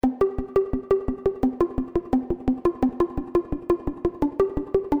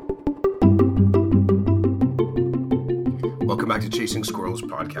back to Chasing Squirrels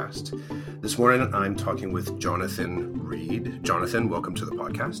podcast. This morning I'm talking with Jonathan Reed. Jonathan, welcome to the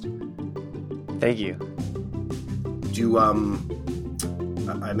podcast. Thank you. Do you,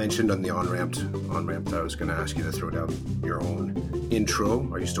 I mentioned on the on-ramp that I was going to ask you to throw down your own intro.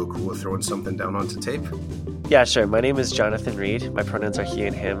 Are you still cool with throwing something down onto tape? Yeah, sure. My name is Jonathan Reed. My pronouns are he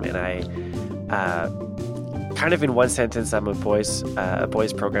and him, and I, kind of in one sentence, I'm a boys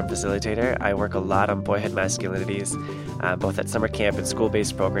program facilitator. I work a lot on boyhood masculinities, both at summer camp and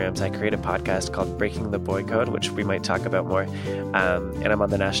school-based programs. I create a podcast called Breaking the Boy Code, which we might talk about more, and I'm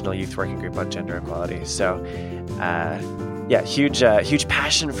on the National Youth Working Group on Gender Equality. So, yeah, huge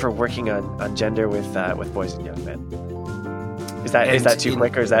passion for working on gender with boys and young men. Is that too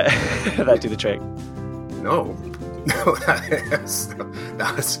quick, or is that that do the trick? No,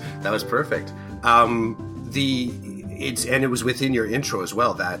 that was perfect. It was within your intro as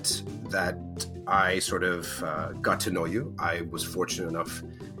well that I sort of got to know you. I was fortunate enough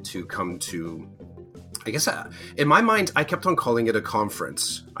to come to, I guess, in my mind, I kept on calling it a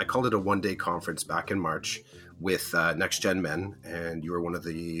conference. I called it a one-day conference back in March with Next Gen Men, and you were one of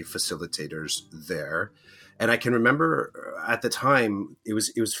the facilitators there. And I can remember at the time, it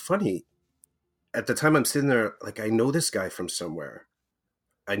was funny. At the time I'm sitting there, like, I know this guy from somewhere.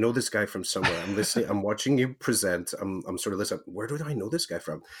 I'm listening. I'm watching you present. I'm sort of listening. Where do I know this guy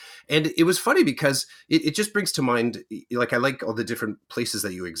from? And it was funny because it just brings to mind, like, I like all the different places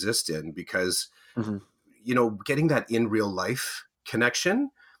that you exist in because, getting that in real life connection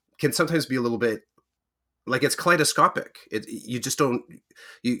can sometimes be a little bit like it's kaleidoscopic. You just don't,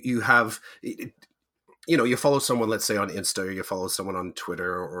 you have, you follow someone, let's say on Insta, or you follow someone on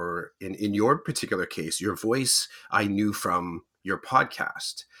Twitter, or in your particular case, your voice I knew from your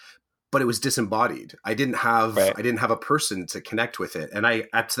podcast, but it was disembodied. I didn't have a person to connect with it. And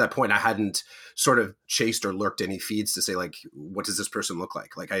at to that point, I hadn't sort of chased or lurked any feeds to say, like, what does this person look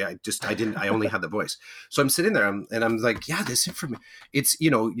like? Like, I only had the voice. So I'm sitting there and I'm like, yeah, this information, it's,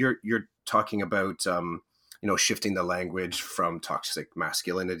 you're talking about, shifting the language from toxic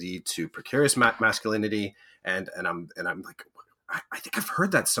masculinity to precarious masculinity. And I'm like, I think I've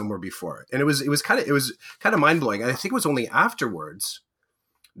heard that somewhere before. And it was kind of mind blowing. And I think it was only afterwards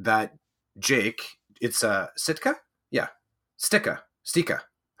that Jake, it's Sitka? Yeah. Stika.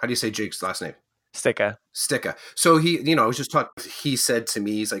 How do you say Jake's last name? Stika. So he, I was just talking, he said to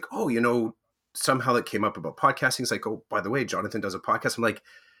me, he's like, oh, somehow it came up about podcasting. He's like, oh, by the way, Jonathan does a podcast. I'm like,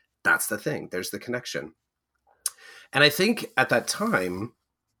 that's the thing. There's the connection. And I think at that time,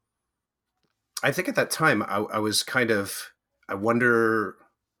 I was kind of, I wonder,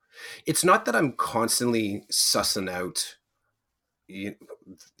 it's not that I'm constantly sussing out,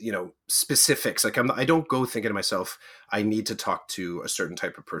 specifics. Like I don't go thinking to myself, I need to talk to a certain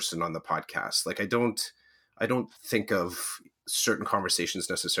type of person on the podcast. Like I don't think of certain conversations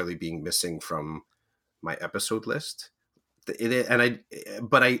necessarily being missing from my episode list. But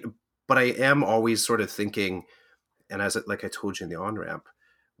I am always sort of thinking, and like I told you in the on-ramp,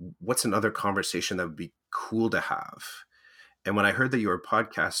 what's another conversation that would be cool to have? And when I heard that you were a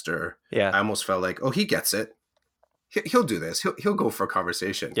podcaster, I almost felt like, oh, he gets it. He'll do this. He'll go for a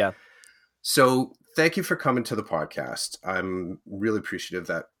conversation. Yeah. So thank you for coming to the podcast. I'm really appreciative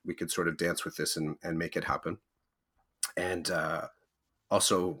that we could sort of dance with this and make it happen. And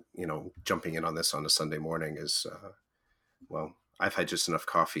also, jumping in on this on a Sunday morning is, I've had just enough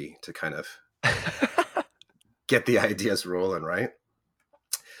coffee to kind of get the ideas rolling, right?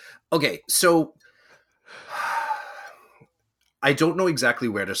 Okay, so I don't know exactly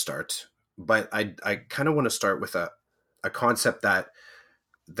where to start, but I kind of want to start with a concept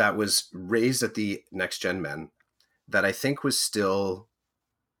that was raised at the Next Gen Men that I think was still,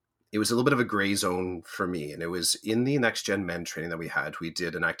 it was a little bit of a gray zone for me. And it was in the Next Gen Men training that we had, we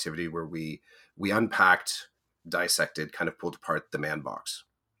did an activity where we unpacked, dissected, kind of pulled apart the man box.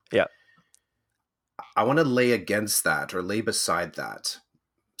 Yeah. I want to lay against that, or lay beside that,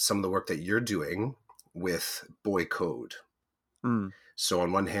 some of the work that you're doing with Boy Code. So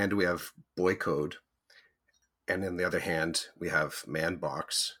on one hand, we have Boy Code, and on the other hand, we have Man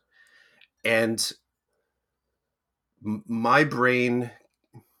Box. And my brain,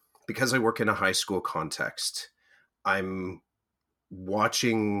 because I work in a high school context, I'm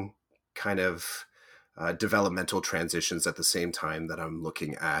watching kind of developmental transitions at the same time that I'm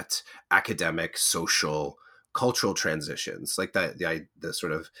looking at academic, social, cultural transitions, like the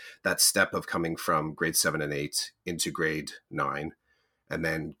sort of that step of coming from grade 7 and 8 into grade 9, and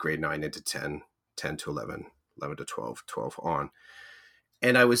then grade 9 into 10, 10 to 11, 11 to 12, 12 on.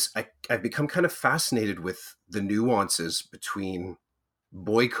 And I've become kind of fascinated with the nuances between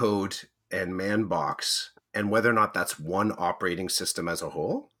Boy Code and Man Box and whether or not that's one operating system as a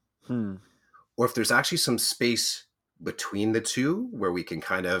whole, Hmm. or if there's actually some space between the two where we can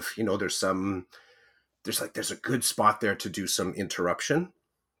kind of, there's a good spot there to do some interruption.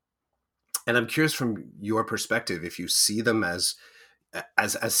 And I'm curious from your perspective, if you see them as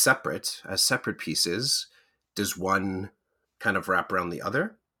separate pieces, does one kind of wrap around the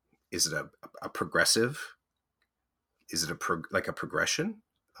other? Is it a progressive? Is it like a progression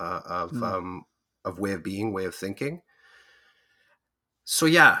Hmm. of way of being, way of thinking? So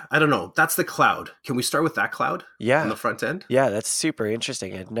yeah, I don't know. That's the cloud. Can we start with that cloud on Yeah. the front end? Yeah, that's super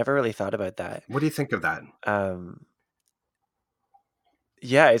interesting. I'd never really thought about that. What do you think of that? Um,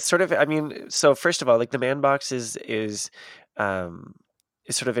 yeah, it's sort of, I mean, so first of all, like the man box um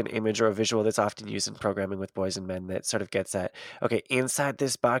is sort of an image or a visual that's often used in programming with boys and men that sort of gets at, okay, inside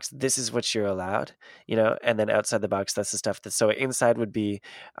this box, this is what you're allowed, and then outside the box, that's the stuff that, so inside would be,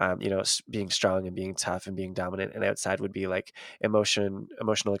 being strong and being tough and being dominant, and outside would be like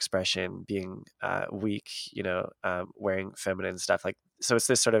emotional expression, being weak, wearing feminine stuff. Like, so it's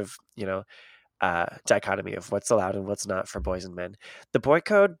this sort of, dichotomy of what's allowed and what's not for boys and men. The boy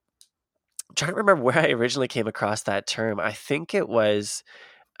code, I'm trying to remember where I originally came across that term. I think it was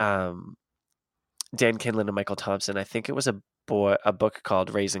um, Dan Kinlan and Michael Thompson. I think it was a book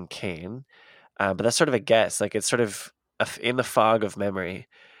called Raising Cain, but that's sort of a guess. Like, it's sort of in the fog of memory.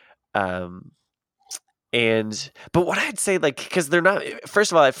 Um, but what I'd say, like, because they're not,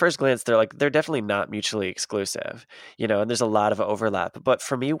 first of all, at first glance, they're definitely not mutually exclusive, and there's a lot of overlap. But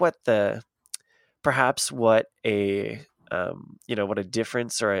for me, perhaps what a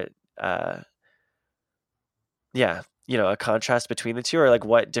difference or a contrast between the two, or like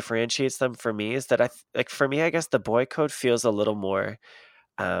what differentiates them for me, is that like, for me, I guess the boy code feels a little more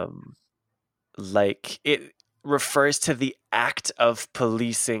um like it refers to the act of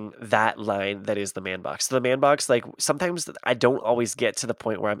policing that line that is the man box. So the man box, like, sometimes I don't always get to the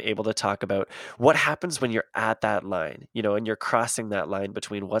point where I'm able to talk about what happens when you're at that line, and you're crossing that line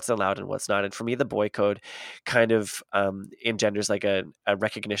between what's allowed and what's not. And for me, the boy code kind of engenders like a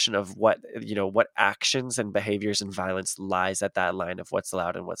recognition of what actions and behaviors and violence lies at that line of what's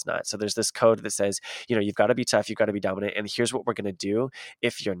allowed and what's not. So there's this code that says, you've got to be tough, you've got to be dominant, and here's what we're going to do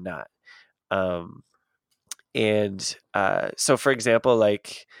if you're not. Um, so, for example,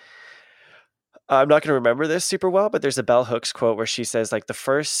 like, I'm not going to remember this super well, but there's a Bell Hooks quote where she says, like, the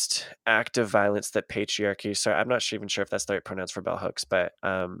first act of violence that patriarchy, sorry, I'm not even sure if that's the right pronouns for Bell Hooks, but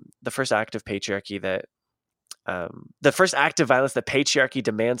the first act of patriarchy the first act of violence that patriarchy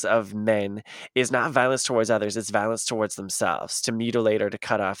demands of men is not violence towards others, it's violence towards themselves, to mutilate or to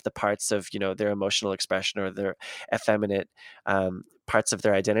cut off the parts of, their emotional expression or their effeminate parts of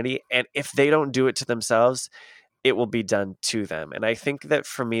their identity. And if they don't do it to themselves, it will be done to them. And I think that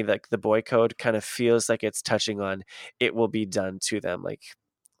for me, like, the boy code kind of feels like it's touching on it will be done to them, like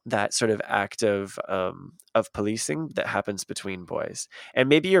that sort of act of policing that happens between boys. And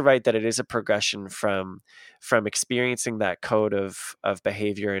maybe you're right that it is a progression from experiencing that code of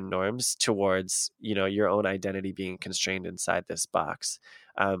behavior and norms towards, your own identity being constrained inside this box.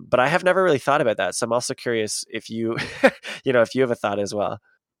 But I have never really thought about that, so I'm also curious if you if you have a thought as well.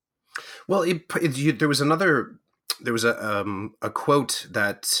 Well, there was a quote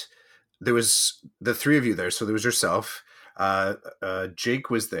that there was the three of you there. So there was yourself, Jake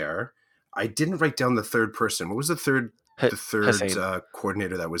was there. I didn't write down the third person. What was the third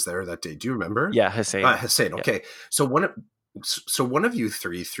coordinator that was there that day? Do you remember? Yeah, Hussein. Hussein. Okay, yeah. So one of you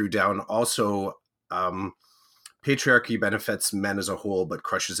three threw down also. Patriarchy benefits men as a whole, but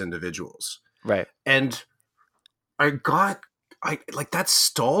crushes individuals. Right. And that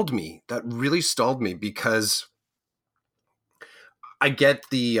stalled me. That really stalled me, because I get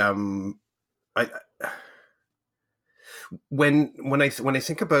the when I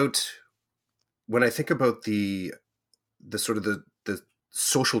think about the sort of the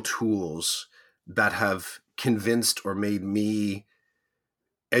social tools that have convinced or made me,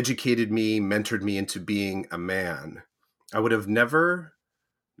 educated me, mentored me into being a man, I would have never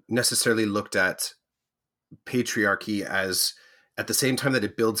necessarily looked at patriarchy as, at the same time that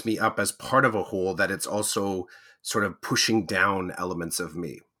it builds me up as part of a whole, that it's also sort of pushing down elements of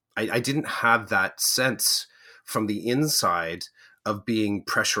me. I didn't have that sense from the inside of being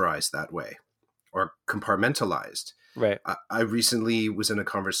pressurized that way or compartmentalized. Right. I recently was in a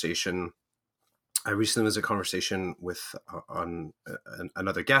conversation with on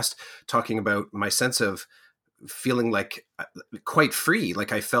another guest, talking about my sense of feeling like quite free.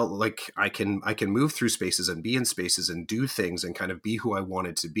 Like, I felt like I can move through spaces and be in spaces and do things and kind of be who I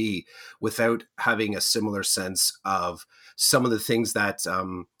wanted to be, without having a similar sense of some of the things that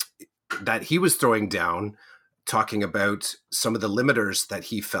that he was throwing down, talking about some of the limiters that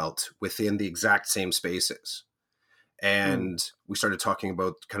he felt within the exact same spaces. And we started talking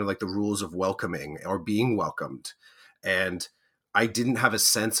about kind of like the rules of welcoming or being welcomed. And I didn't have a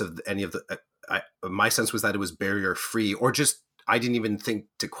sense of any of the, my sense was that it was barrier free, or just, I didn't even think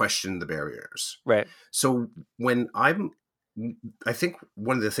to question the barriers. Right. So I think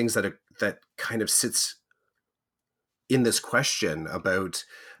one of the things that kind of sits in this question about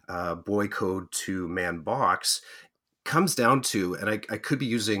boy code to man box comes down to, and I could be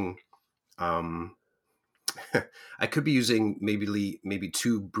using, I could be using maybe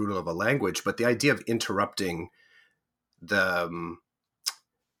too brutal of a language, but the idea of interrupting the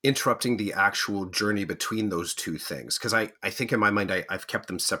actual journey between those two things. Because I think in my mind, I've kept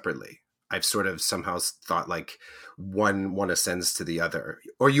them separately. I've sort of somehow thought like one ascends to the other,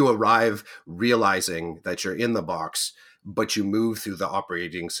 or you arrive realizing that you're in the box, but you move through the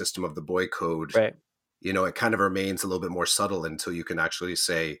operating system of the boy code. Right. You know, it kind of remains a little bit more subtle until you can actually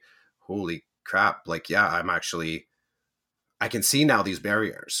say, holy crap, like, yeah, I can see now these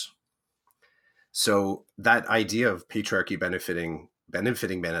barriers. So that idea of patriarchy benefiting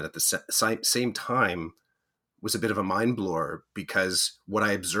men at the same time was a bit of a mind blower, because what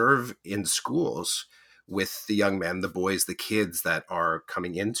I observe in schools with the young men, the boys, the kids that are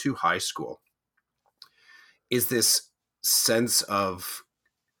coming into high school, is this sense of,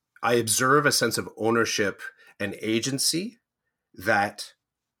 I observe a sense of ownership and agency that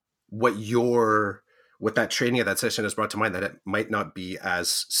what that training at that session has brought to mind, that it might not be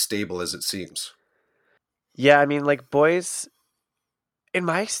as stable as it seems. Yeah, I mean, like, boys, and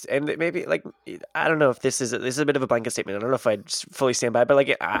maybe, like, I don't know if this is a bit of a blanket statement. I don't know if I fully stand by, but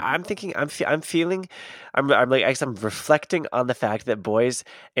like, I'm thinking, I'm feeling, I'm like, I guess I'm reflecting on the fact that boys,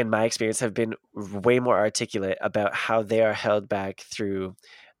 in my experience, have been way more articulate about how they are held back through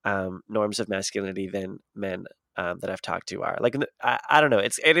norms of masculinity than men that I've talked to are. Like, I don't know.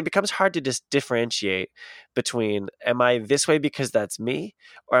 It becomes hard to just differentiate between, am I this way because that's me,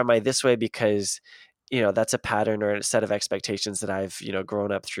 or am I this way because that's a pattern or a set of expectations that I've,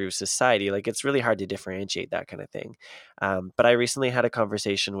 grown up through society. Like, it's really hard to differentiate that kind of thing. But I recently had a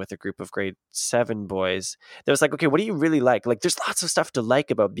conversation with a group of grade 7 boys that was like, okay, what do you really like? Like, there's lots of stuff to like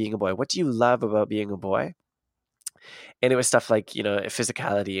about being a boy. What do you love about being a boy? And it was stuff like,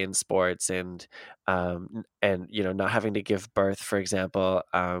 physicality in sports and not having to give birth, for example.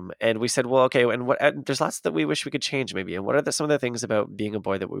 And we said, well, okay, and there's lots that we wish we could change maybe. And what are some of the things about being a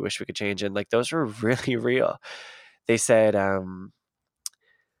boy that we wish we could change? And like, those were really real. They said,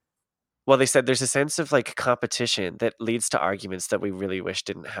 they said there's a sense of like competition that leads to arguments that we really wish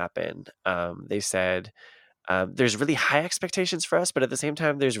didn't happen. They said, there's really high expectations for us, but at the same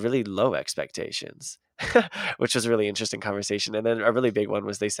time, there's really low expectations, which was a really interesting conversation. And then a really big one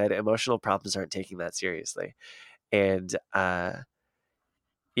was, they said emotional problems aren't taking that seriously. And, and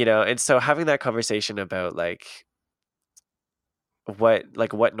so having that conversation about like, what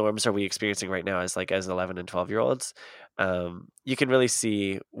norms are we experiencing right now as 11 and 12-year-olds, you can really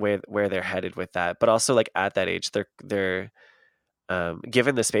see where they're headed with that. But also, like, at that age, they're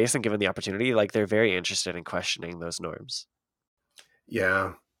given the space and given the opportunity, like, they're very interested in questioning those norms.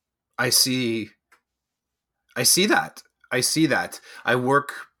 Yeah, I see that. I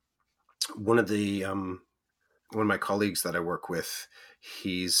work, one of my colleagues that I work with,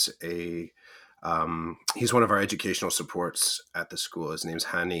 he's one of our educational supports at the school. His name's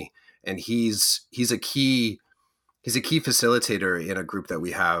Hani, and he's a key facilitator in a group that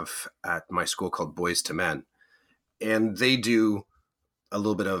we have at my school called Boys to Men. And they do a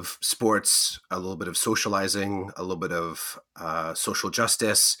little bit of sports, a little bit of socializing, a little bit of social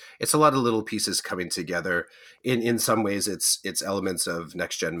justice. It's a lot of little pieces coming together. In some ways, it's elements of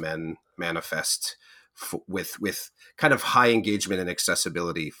Next Gen Men manifest with kind of high engagement and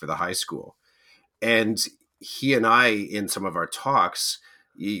accessibility for the high school. And he and I, in some of our talks,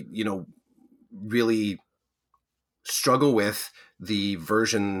 really struggle with the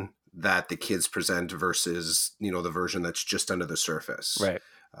version that the kids present versus, the version that's just under the surface. Right.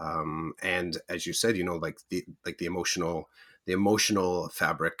 And as you said, like the emotional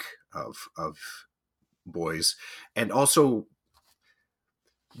fabric of boys, and also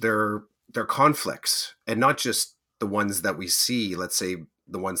their conflicts, and not just the ones that we see, let's say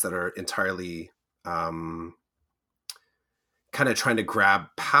the ones that are entirely kind of trying to grab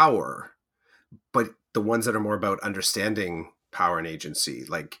power, but the ones that are more about understanding power and agency,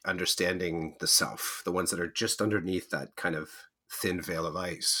 like understanding the self, the ones that are just underneath that kind of thin veil of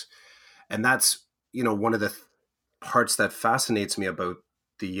ice. And that's, one of the parts that fascinates me about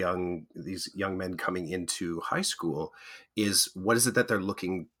these young men coming into high school is, what is it that they're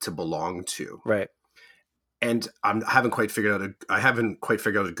looking to belong to? Right. And I haven't quite figured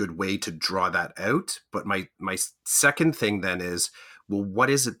out a good way to draw that out. But my second thing then is, well, what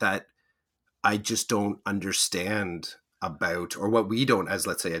is it that I just don't understand about, or what we don't, as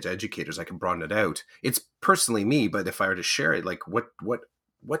let's say as educators? I can broaden it out. It's personally me, but if I were to share it, like what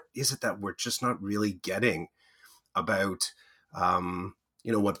is it that we're just not really getting about,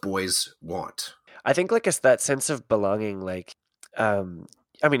 what boys want? I think like it's that sense of belonging, like,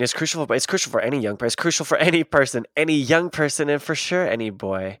 I mean, it's crucial. It's crucial for any young person. It's crucial for any person, any young person, and for sure any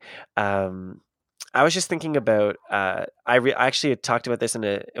boy. I was just thinking about. I actually had talked about this in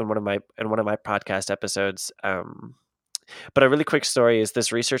one of my podcast episodes. But a really quick story is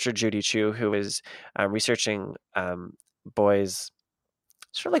this researcher Judy Chu, who is researching boys,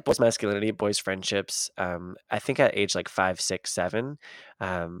 sort of like boys' masculinity, boys' friendships. I think at age like 5, 6, 7,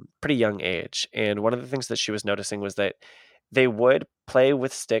 pretty young age. And one of the things that she was noticing was that they would play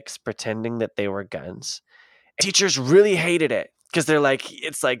with sticks pretending that they were guns. Teachers really hated it because they're like,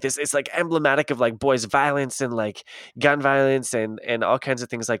 it's like emblematic of like boys' violence and like gun violence and all kinds of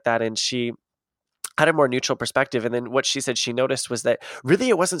things like that. And she had a more neutral perspective. And then what she said she noticed was that really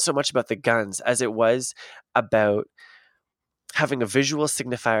it wasn't so much about the guns as it was about having a visual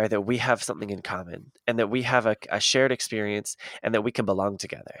signifier that we have something in common and that we have a shared experience and that we can belong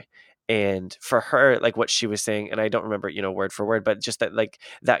together. And for her, like what she was saying, and I don't remember, word for word, but just that like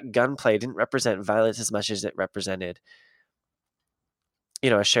that gunplay didn't represent violence as much as it represented,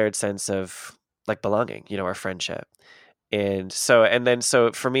 a shared sense of like belonging, or friendship. And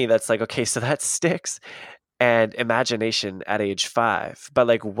so for me, that's like, okay, so that sticks and imagination at age 5, but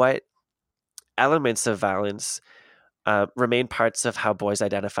like what elements of violence remain parts of how boys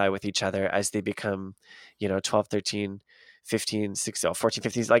identify with each other as they become, 12, 13, 15, 16, 14,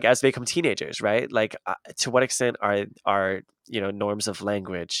 15, like as they become teenagers, right? Like to what extent are norms of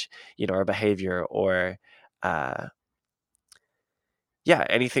language, or behavior, or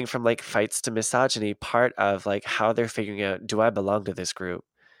anything from like fights to misogyny, part of like how they're figuring out, do I belong to this group?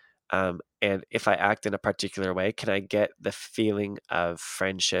 And if I act in a particular way, can I get the feeling of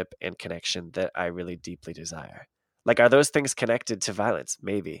friendship and connection that I really deeply desire? Like, are those things connected to violence?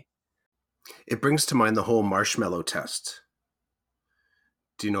 Maybe. It brings to mind the whole marshmallow test.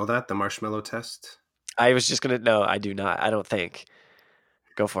 Do you know that, the marshmallow test? I was just no, I do not. I don't think.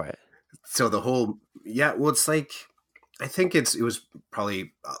 Go for it. So the whole, it's like, I think it was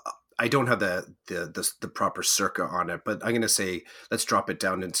probably, I don't have the proper circa on it, but I'm going to say, let's drop it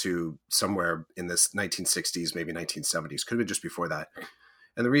down into somewhere in this 1960s, maybe 1970s, could have been just before that.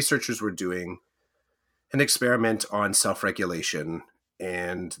 And the researchers were doing an experiment on self-regulation,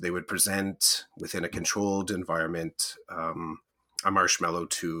 and they would present within a controlled environment a marshmallow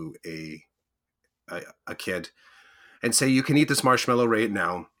to a kid and say, you can eat this marshmallow right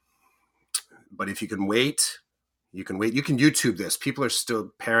now, but if you can wait, you can YouTube this.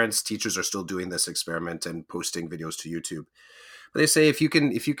 Parents, teachers are still doing this experiment and posting videos to YouTube. But they say, if you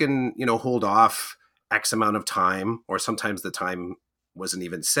can, hold off X amount of time, or sometimes the time wasn't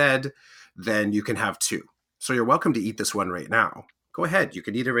even said, then you can have 2. So you're welcome to eat this one right now. Go ahead. You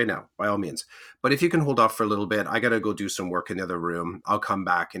can eat it right now, by all means. But if you can hold off for a little bit, I got to go do some work in the other room. I'll come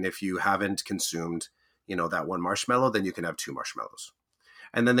back. And if you haven't consumed, that one marshmallow, then you can have 2 marshmallows.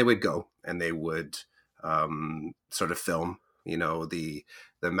 And then they would go and they would sort of film, the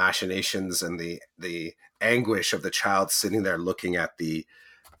machinations and the anguish of the child sitting there looking at the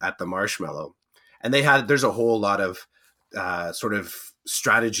marshmallow. And there's a whole lot of sort of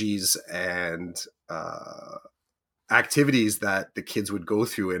strategies and activities that the kids would go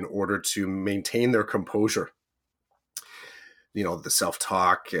through in order to maintain their composure. The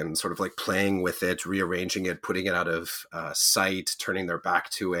self-talk and sort of like playing with it, rearranging it, putting it out of sight, turning their back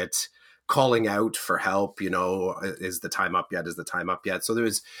to it, calling out for help, is the time up yet? Is the time up yet? So there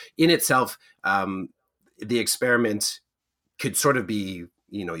was, in itself, the experiment could sort of be,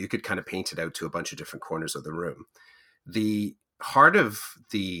 you could kind of paint it out to a bunch of different corners of the room. The heart of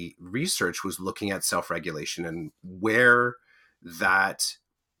the research was looking at self-regulation and where that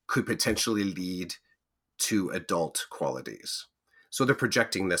could potentially lead to adult qualities. So they're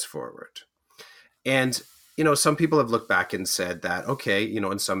projecting this forward. And, some people have looked back and said that, okay,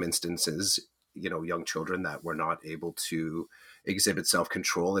 in some instances, young children that were not able to exhibit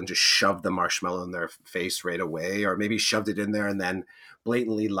self-control and just shoved the marshmallow in their face right away, or maybe shoved it in there and then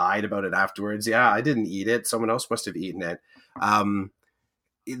blatantly lied about it afterwards. Yeah, I didn't eat it. Someone else must have eaten it.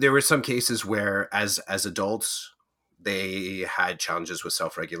 There were some cases where as adults, they had challenges with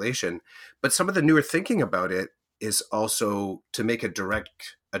self-regulation, but some of the newer thinking about it is also to make a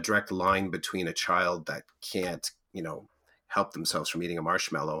direct line between a child that can't, help themselves from eating a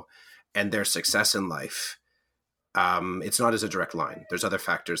marshmallow and their success in life. It's not as a direct line. There's other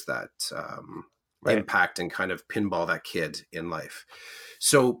factors that Right. impact and kind of pinball that kid in life.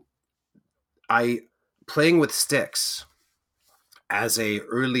 So I playing with sticks as a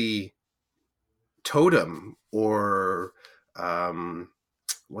early totem, or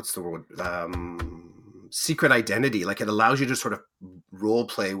what's the word? Secret identity. Like, it allows you to sort of role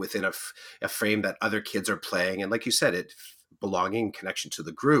play within a frame that other kids are playing. And like you said, it belonging, connection to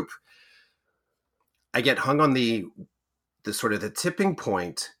the group. I get hung on the sort of the tipping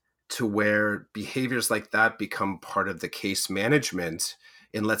point to where behaviors like that become part of the case management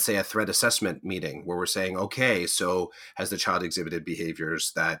in, let's say, a threat assessment meeting, where we're saying, okay, so has the child exhibited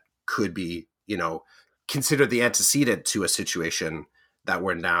behaviors that could be, considered the antecedent to a situation that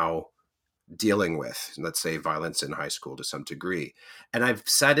we're now dealing with, let's say violence in high school to some degree. And I've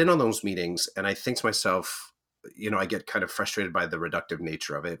sat in on those meetings and I think to myself, I get kind of frustrated by the reductive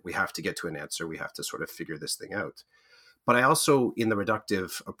nature of it. We have to get to an answer. We have to sort of figure this thing out. But I also, in the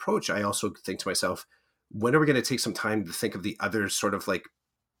reductive approach, I also think to myself, when are we going to take some time to think of the other sort of like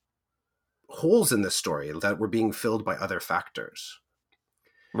holes in this story that were being filled by other factors?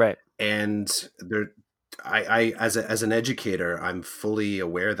 Right. And I as an educator, I'm fully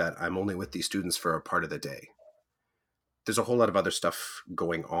aware that I'm only with these students for a part of the day. There's a whole lot of other stuff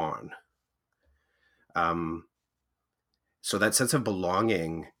going on. So that sense of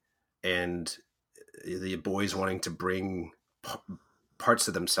belonging and the boys wanting to bring parts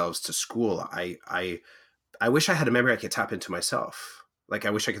of themselves to school, I wish I had a memory I could tap into myself. Like, I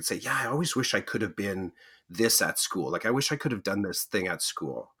wish I could say, yeah, I always wish I could have been this at school. Like, I wish I could have done this thing at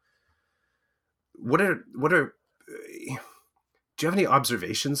school. What are do you have any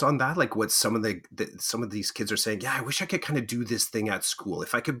observations on that? Like, what some of these kids are saying? Yeah, I wish I could kind of do this thing at school.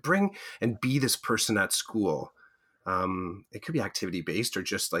 If I could bring and be this person at school. It could be activity based or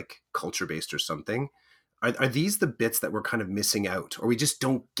just like culture based or something. Are these the bits that we're kind of missing out, or we just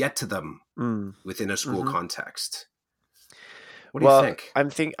don't get to them within a school context? What do you think?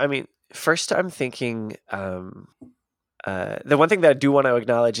 First I'm thinking, the one thing that I do want to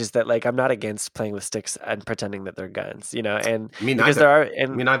acknowledge is that, like, I'm not against playing with sticks and pretending that they're guns, and Me because neither.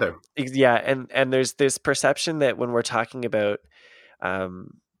 Me neither. Yeah, and there's this perception that when we're talking about,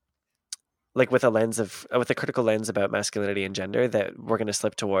 like with a critical lens about masculinity and gender, that we're going to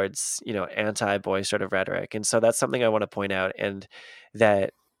slip towards, anti-boy sort of rhetoric. And so that's something I want to point out. And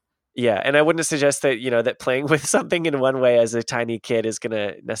that, yeah. And I wouldn't suggest that, that playing with something in one way as a tiny kid is going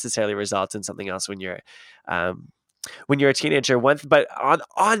to necessarily result in something else when you're a teenager. So I'm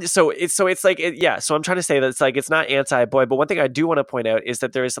trying to say that it's like, it's not anti-boy, but one thing I do want to point out is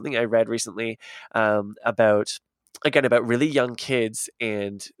that there is something I read recently, about really young kids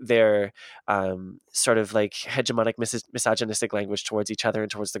and their sort of like hegemonic misogynistic language towards each other and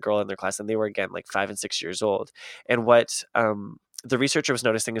towards the girl in their class. And they were, again, like 5 and 6 years old. And what the researcher was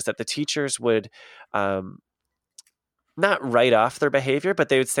noticing is that the teachers would not write off their behavior, but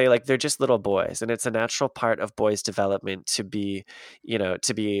they would say, like, they're just little boys, and it's a natural part of boys' development to be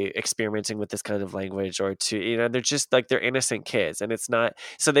experimenting with this kind of language, or to, they're just like, they're innocent kids, and it's not.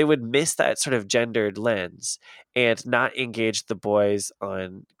 So they would miss that sort of gendered lens and not engage the boys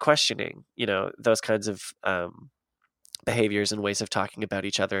on questioning, those kinds of behaviors and ways of talking about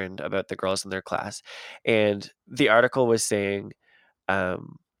each other and about the girls in their class. And the article was saying,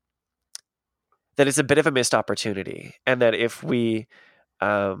 that it's a bit of a missed opportunity, and that if we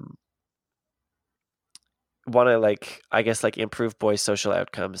want to, like, I guess, like, improve boys' social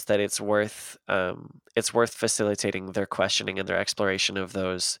outcomes, that it's worth facilitating their questioning and their exploration of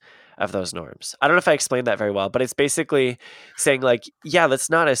those norms. I don't know if I explained that very well, but it's basically saying, like, yeah, let's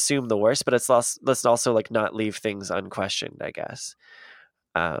not assume the worst, but let's also like not leave things unquestioned, I guess,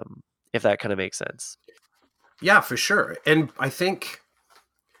 if that kind of makes sense. Yeah, for sure. And I think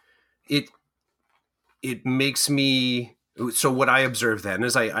it makes me, so what I observe then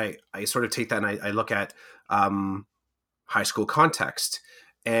is I sort of take that and I look at high school context,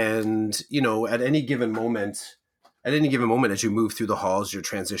 and at any given moment as you move through the halls, you're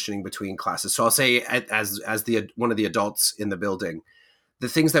transitioning between classes. So I'll say, as one of the adults in the building, the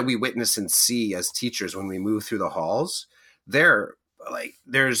things that we witness and see as teachers when we move through the halls,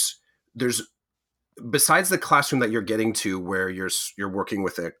 there's besides the classroom that you're getting to, where you're working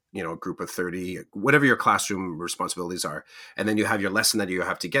with a group of 30, whatever your classroom responsibilities are, and then you have your lesson that you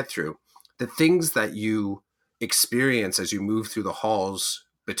have to get through, the things that you experience as you move through the halls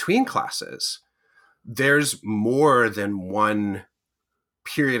between classes, there's more than one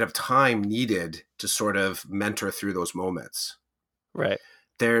period of time needed to sort of mentor through those moments. Right.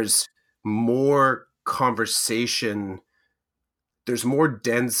 There's more conversation. There's more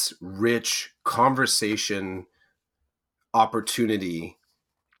dense, rich conversation opportunity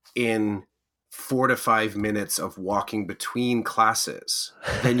in 4 to 5 minutes of walking between classes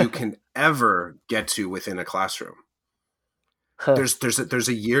than you can ever get to within a classroom. Huh. There's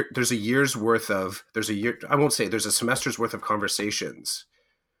a year's worth of, I won't say, there's a semester's worth of conversations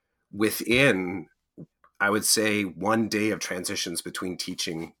within, I would say, 1 day of transitions between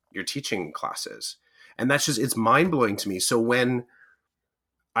your teaching classes. And that's just, it's mind blowing to me. So when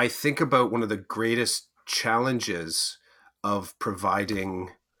I think about one of the greatest challenges of providing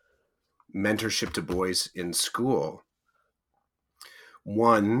mentorship to boys in school,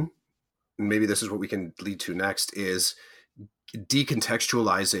 one, maybe this is what we can lead to next, is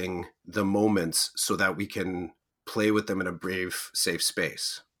decontextualizing the moments so that we can play with them in a brave, safe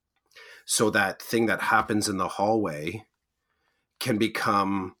space. So that thing that happens in the hallway can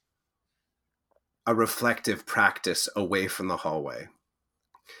become a reflective practice away from the hallway.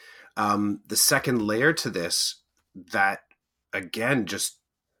 The second layer to this that, again, just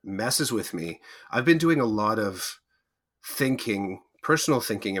messes with me, I've been doing a lot of thinking, personal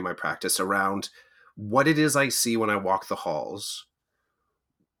thinking in my practice around what it is I see when I walk the halls.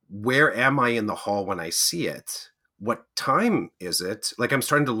 Where am I in the hall when I see it? What time is it? Like, I'm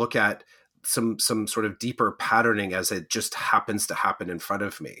starting to look at some sort of deeper patterning as it just happens to happen in front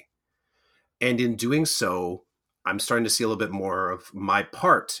of me. And in doing so, I'm starting to see a little bit more of my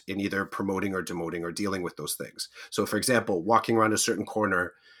part in either promoting or demoting or dealing with those things. So, for example, walking around a certain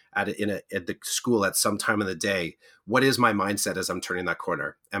corner at the school at some time of the day, what is my mindset as I'm turning that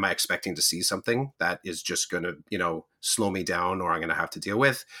corner? Am I expecting to see something that is just going to, slow me down, or I'm going to have to deal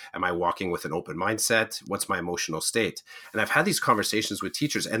with? Am I walking with an open mindset? What's my emotional state? And I've had these conversations with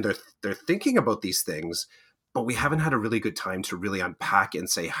teachers, and they're thinking about these things, but we haven't had a really good time to really unpack and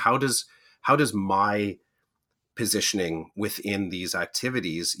say, how does my positioning within these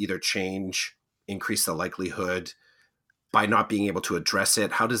activities either change, increase the likelihood by not being able to address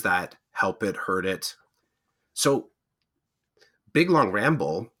it? How does that help it, hurt it? So, big long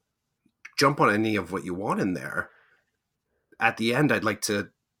ramble, jump on any of what you want in there. At the end, I'd like to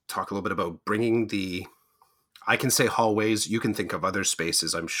talk a little bit about bringing I can say hallways, you can think of other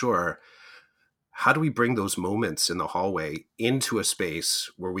spaces, I'm sure. How do we bring those moments in the hallway into a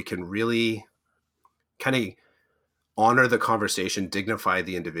space where we can really kind of honor the conversation, dignify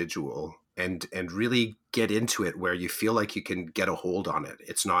the individual, and really get into it where you feel like you can get a hold on it?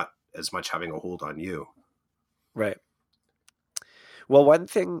 It's not as much having a hold on you. Right. Well, one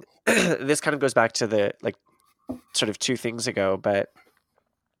thing, this kind of goes back to the, sort of 2 things ago, but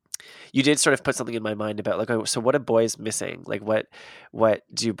you did sort of put something in my mind about so what are boys missing? Like, what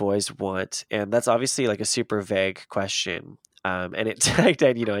do boys want? And that's obviously a super vague question. And it's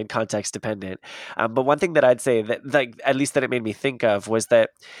in context dependent. But one thing that I'd say that at least that it made me think of was that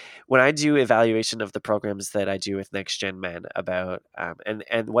when I do evaluation of the programs that I do with Next Gen Men about,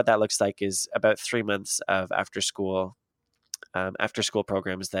 and what that looks like is about 3 months of after school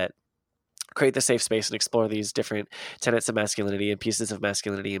programs that create the safe space and explore these different tenets of masculinity and pieces of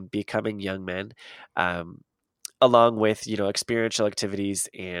masculinity and becoming young men, along with, experiential activities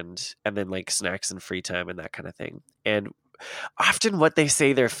and then snacks and free time and that kind of thing. And often what they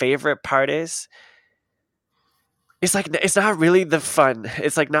say their favorite part is, it's not really the fun.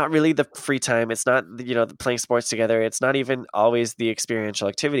 It's not really the free time. It's not, playing sports together. It's not even always the experiential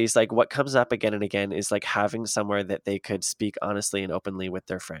activities. What comes up again and again is having somewhere that they could speak honestly and openly with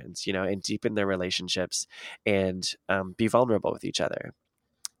their friends, and deepen their relationships and be vulnerable with each other.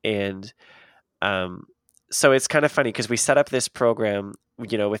 And so it's kind of funny because we set up this program,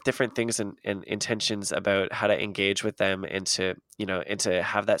 with different things and intentions about how to engage with them and to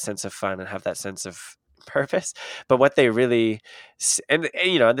have that sense of fun and have that sense of purpose. But what they really, and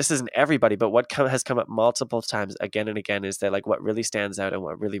this isn't everybody, but what has come up multiple times again and again is that what really stands out and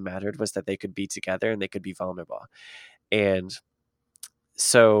what really mattered was that they could be together and they could be vulnerable. And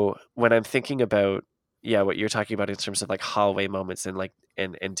so when I'm thinking about what you're talking about in terms of hallway moments and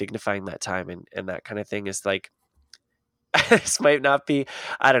and dignifying that time and that kind of thing is this might not be,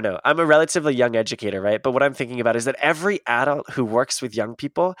 I don't know. I'm a relatively young educator, right? But what I'm thinking about is that every adult who works with young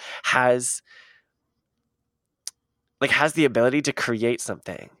people has the ability to create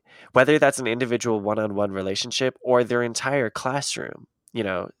something, whether that's an individual one-on-one relationship or their entire classroom,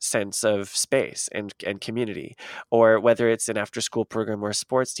 sense of space and community, or whether it's an after-school program or a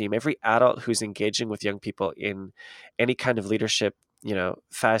sports team. Every adult who's engaging with young people in any kind of leadership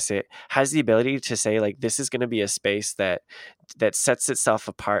facet has the ability to say like, this is going to be a space that sets itself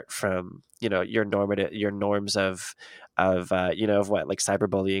apart from, your norms of what, like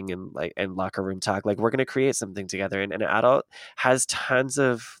cyberbullying and like and locker room talk. Like, we're going to create something together, and an adult has tons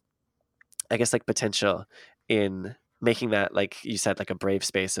of, I guess, like potential in making that, like you said, like a brave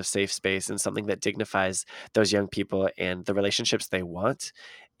space, of safe space, and something that dignifies those young people and the relationships they want.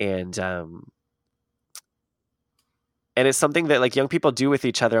 And um and it's something that like young people do with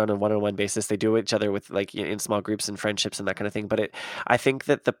each other on a one-on-one basis. They do with each other with like in small groups and friendships and that kind of thing. But I think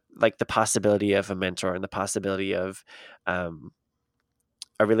that the possibility of a mentor and the possibility of um,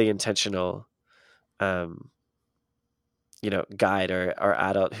 a really intentional, um, guide or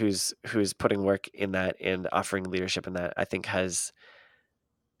adult who's putting work in that and offering leadership in that, I think has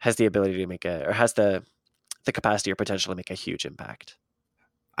the ability to make or has the capacity or potential to make a huge impact.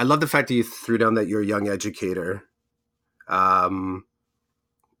 I love the fact that you threw down that you're a young educator. Um,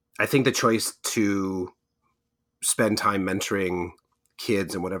 I think the choice to spend time mentoring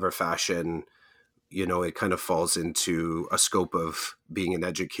kids in whatever fashion, it kind of falls into a scope of being an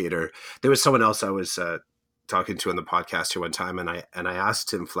educator. There was someone else I was talking to on the podcast here one time, and I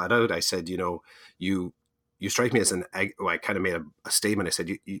asked him flat out. I said, you you strike me as well, I kind of made a statement. I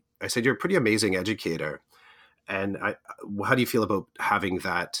said, I said, you're a pretty amazing educator, and how do you feel about having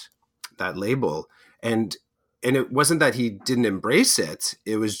that label? And it wasn't that he didn't embrace it.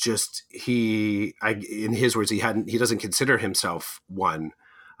 It was just in his words, he doesn't consider himself one.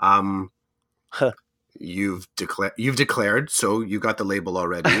 Um, Huh. you've declared, so you got the label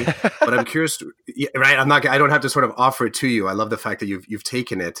already. But I'm curious, right? I don't have to sort of offer it to you. I love the fact that you've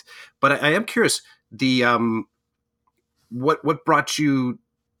taken it, but I am curious. The what brought you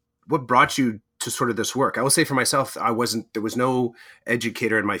to sort of this work? I will say for myself, there was no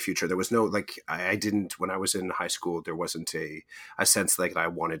educator in my future. There was no, like, I didn't, when I was in high school, there wasn't a sense like that I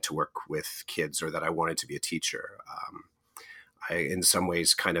wanted to work with kids or that I wanted to be a teacher. I, in some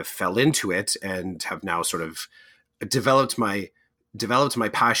ways, kind of fell into it and have now sort of developed my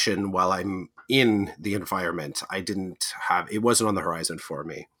passion while I'm in the environment. It wasn't on the horizon for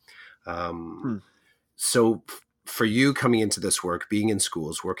me. Hmm. So for you coming into this work, being in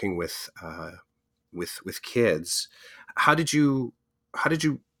schools, working with kids, how did you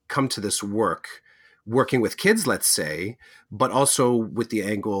come to this work, working with kids, let's say, but also with the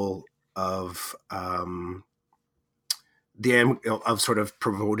angle of sort of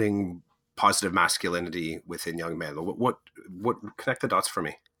promoting positive masculinity within young men? What connect the dots for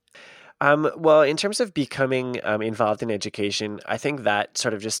me? Well, in terms of becoming involved in education, I think that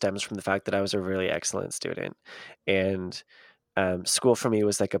sort of just stems from the fact that I was a really excellent student, and school for me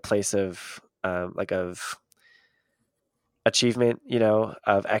was like a place of achievement,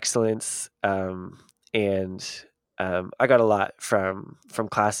 of excellence, and I got a lot from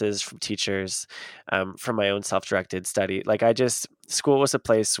classes, from teachers, from my own self-directed study. Like, school was a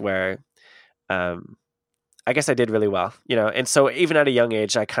place where um, I guess I did really well, and so even at a young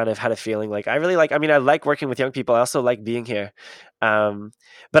age, I kind of had a feeling like I mean, I like working with young people. I also like being here. Um,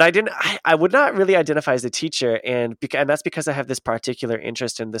 but I would not really identify as a teacher. And that's because I have this particular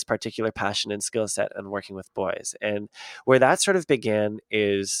interest in this particular passion and skill set and working with boys. And where that sort of began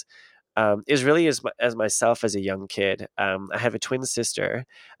is really as myself as a young kid. I have a twin sister,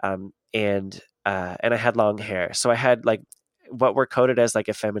 and I had long hair. So I had like what were coded as like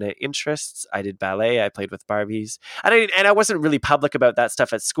effeminate interests. I did ballet. I played with Barbies, and I wasn't really public about that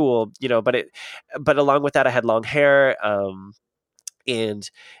stuff at school, but along with that, I had long hair, and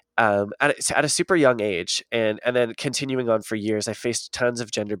at a super young age, and then continuing on for years, I faced tons of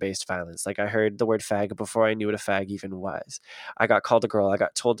gender-based violence. Like, I heard the word fag before I knew what a fag even was. I got called a girl. I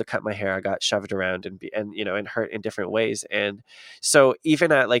got told to cut my hair. I got shoved around and hurt in different ways. And so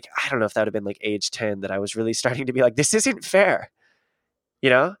even at, like, I don't know if that would have been like age 10, that I was really starting to be like, this isn't fair. You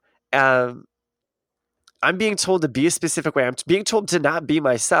know, um, I'm being told to be a specific way. I'm being told to not be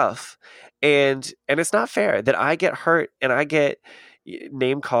myself, and it's not fair that I get hurt and I get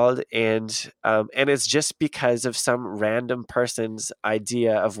name called, and it's just because of some random person's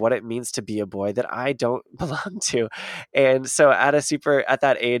idea of what it means to be a boy that I don't belong to. And so at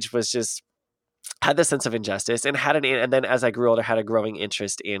that age was just had this sense of injustice, and then as I grew older, had a growing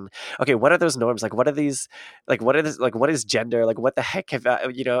interest in, okay, what are those norms? Like, what are these, like, what is gender? Like, what the heck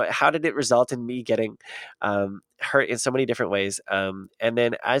how did it result in me getting hurt in so many different ways? And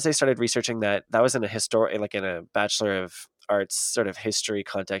then as I started researching that was in in a Bachelor of Arts sort of history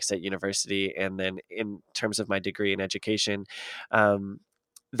context at university. And then in terms of my degree in education,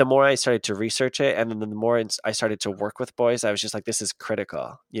 the more I started to research it, and then the more I started to work with boys, I was just like, this is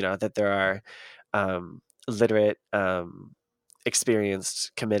critical, that there are literate,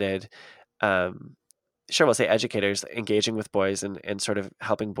 experienced, committed, sure, we'll say educators engaging with boys and sort of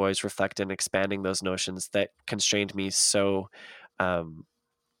helping boys reflect and expanding those notions that constrained me so, um,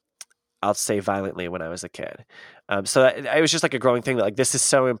 I'll say violently when I was a kid. So it was just like a growing thing that like, this is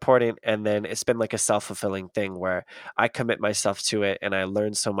so important. And then it's been like a self-fulfilling thing where I commit myself to it and I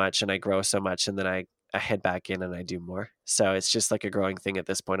learn so much and I grow so much and then I head back in and I do more. So it's just like a growing thing at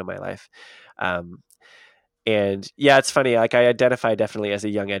this point in my life. Um, and yeah, it's funny. Like I identify definitely as a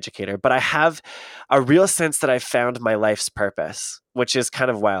young educator, but I have a real sense that I found my life's purpose, which is kind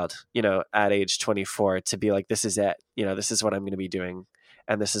of wild, at age 24 to be like, this is it, this is what I'm going to be doing.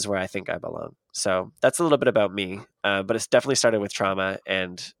 And this is where I think I belong. So that's a little bit about me. But it's definitely started with trauma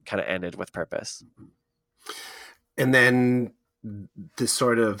and kind of ended with purpose. And then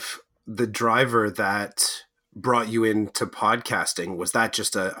the driver that brought you into podcasting, was that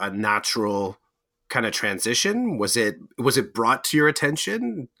just a natural kind of transition? Was it brought to your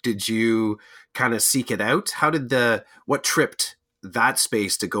attention? Did you kind of seek it out? What tripped that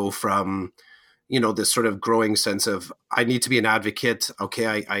space to go from, this sort of growing sense of, I need to be an advocate.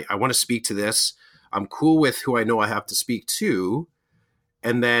 Okay, I want to speak to this. I'm cool with who I know I have to speak to.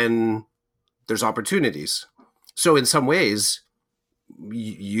 And then there's opportunities. So in some ways,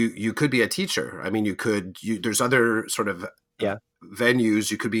 you could be a teacher. I mean, there's other sort of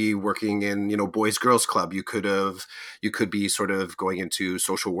venues. You could be working in, boys girls club. You could be sort of going into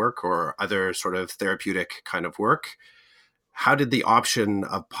social work or other sort of therapeutic kind of work. How did the option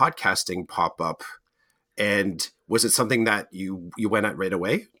of podcasting pop up? And was it something that you went at right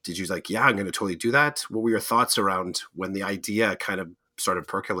away? Did you like, yeah, I'm going to totally do that? What were your thoughts around when the idea kind of started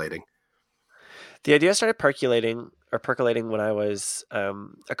percolating? The idea started percolating when I was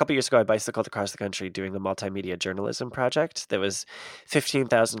a couple years ago. I bicycled across the country doing a multimedia journalism project that was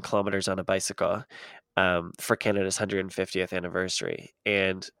 15,000 kilometers on a bicycle for Canada's 150th anniversary.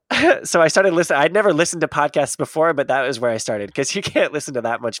 And so I started listening. I'd never listened to podcasts before, but that was where I started because you can't listen to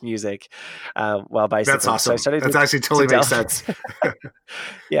that much music while bicycling. That's awesome. So That's actually totally makes sense.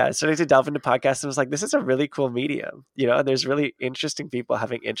 Yeah, I started to delve into podcasts and was like, this is a really cool medium, and there's really interesting people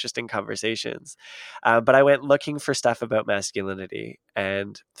having interesting conversations. But I went looking for stuff about masculinity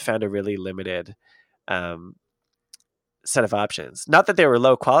and found a really limited set of options. Not that they were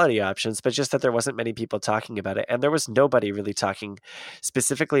low quality options, but just that there wasn't many people talking about it. And there was nobody really talking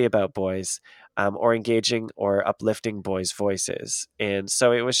specifically about boys or engaging or uplifting boys' voices. And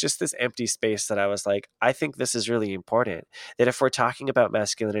so it was just this empty space that I was like, I think this is really important, that if we're talking about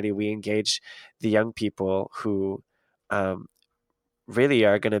masculinity, we engage the young people who really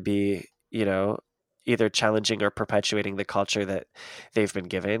are going to be, either challenging or perpetuating the culture that they've been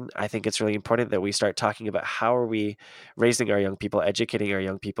given. I think it's really important that we start talking about how are we raising our young people, educating our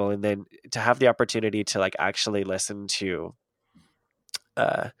young people, and then to have the opportunity to like actually listen to,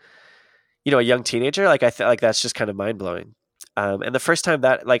 a young teenager. Like like that's just kind of mind blowing. And the first time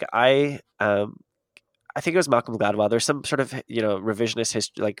that like I think it was Malcolm Gladwell. There's some sort of, revisionist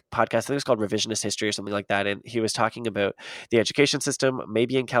history, like podcast. I think it's called Revisionist History or something like that. And he was talking about the education system,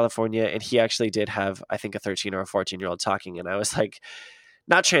 maybe in California. And he actually did have, I think, a 13 or a 14-year-old talking. And I was like,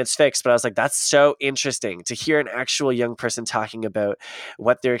 not transfixed, but I was like, that's so interesting to hear an actual young person talking about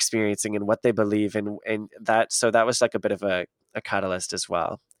what they're experiencing and what they believe. And that, so that was like a bit of a catalyst as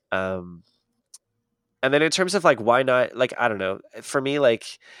well. And then in terms of like, why not, like, I don't know, for me,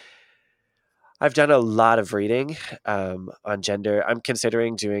 like, I've done a lot of reading on gender. I'm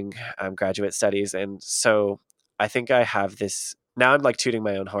considering doing graduate studies. And so I think I have this, now I'm like tooting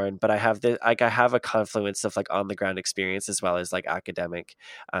my own horn, but I have this, like I have a confluence of like on the ground experience as well as like academic,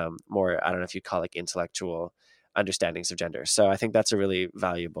 more, I don't know if you call like intellectual understandings of gender. So I think that's a really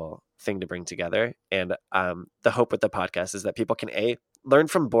valuable thing to bring together. And the hope with the podcast is that people can learn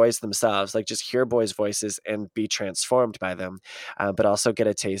from boys themselves, like just hear boys' voices and be transformed by them, but also get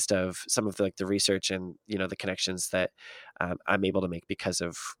a taste of some of the research and the connections that I'm able to make because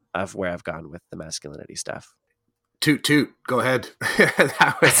of where I've gone with the masculinity stuff. Toot, go ahead.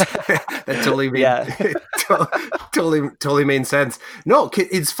 that totally made totally made sense. No,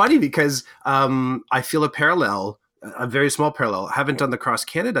 it's funny because I feel a very small parallel. I haven't done the Cross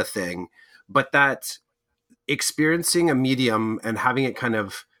Canada thing, but that experiencing a medium and having it kind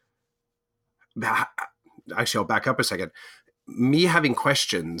of, actually, I'll back up a second. Me having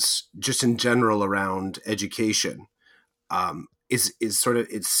questions just in general around education is sort of,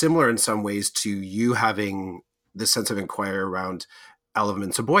 it's similar in some ways to you having this sense of inquiry around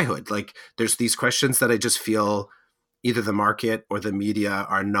elements of boyhood. Like there's these questions that I just feel either the market or the media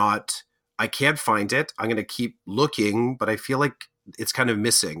are not, I can't find it. I'm going to keep looking, but I feel like it's kind of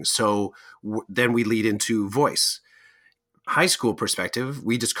missing. So then we lead into voice. high school perspective,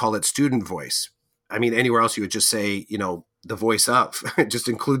 we just call it student voice. I mean, anywhere else you would just say, the voice of, just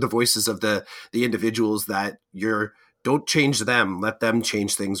include the voices of the individuals that don't change them, let them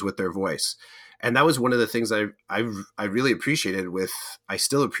change things with their voice. And that was one of the things I really appreciated I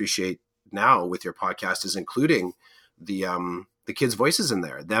still appreciate now with your podcast, is including the kids' voices in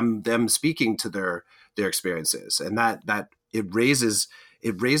there, them speaking to their experiences, and that it raises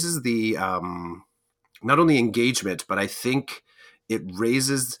the not only engagement, but I think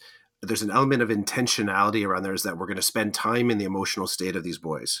there's an element of intentionality around there, is that we're going to spend time in the emotional state of these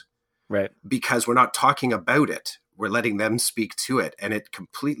boys. Right. Because we're not talking about it. We're letting them speak to it. And it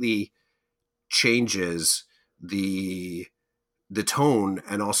completely changes the tone,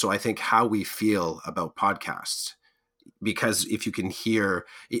 and also I think how we feel about podcasts. Because if you can hear,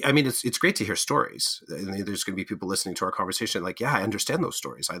 I mean, it's great to hear stories. And there's going to be people listening to our conversation like, yeah, I understand those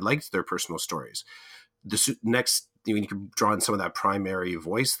stories. I liked their personal stories. The next, you can draw in some of that primary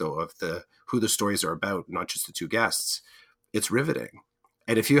voice, though, of who the stories are about, not just the two guests. It's riveting.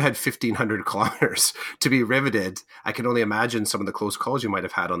 And if you had 1,500 kilometers to be riveted, I can only imagine some of the close calls you might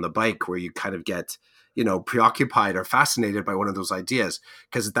have had on the bike, where you kind of get, preoccupied or fascinated by one of those ideas.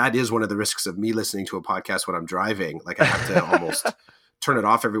 Because that is one of the risks of me listening to a podcast when I'm driving. Like, I have to almost turn it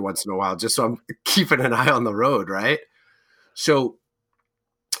off every once in a while, just so I'm keeping an eye on the road, right? So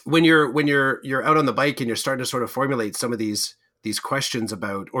when you're out on the bike and you're starting to sort of formulate some of these questions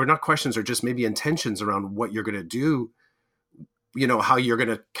about, or not questions, or just maybe intentions around what you're going to do, how you're going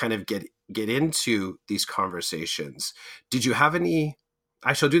to kind of get into these conversations. Did you have any,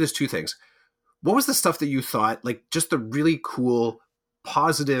 actually, I'll do this two things. What was the stuff that you thought, like, just the really cool,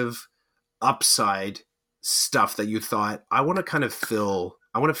 positive upside stuff that you thought, I want to fill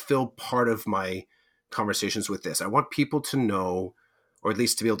part of my conversations with this. I want people to know, or at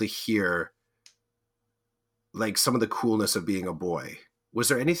least to be able to hear, like, some of the coolness of being a boy. Was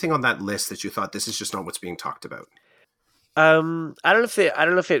there anything on that list that you thought, this is just not what's being talked about? I don't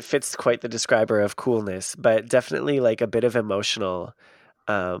know if it fits quite the describer of coolness, but definitely like a bit of emotional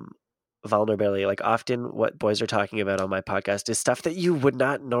vulnerability. Like, often what boys are talking about on my podcast is stuff that you would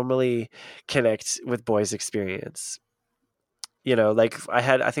not normally connect with boys' experience. Like,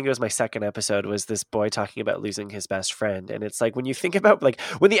 I think it was my second episode, was this boy talking about losing his best friend. And it's like, when you think about, like,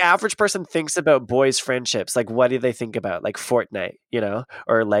 when the average person thinks about boys' friendships, like, what do they think about? Like Fortnite,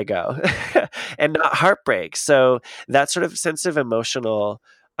 or Lego, and not heartbreak. So that sort of sense of emotional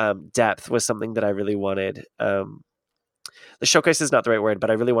depth was something that I really wanted. The showcase is not the right word,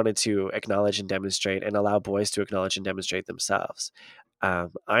 but I really wanted to acknowledge and demonstrate, and allow boys to acknowledge and demonstrate themselves.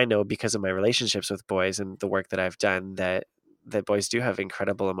 I know, because of my relationships with boys and the work that I've done, that boys do have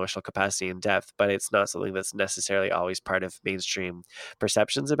incredible emotional capacity and depth, but it's not something that's necessarily always part of mainstream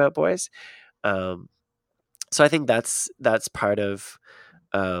perceptions about boys. So I think that's part of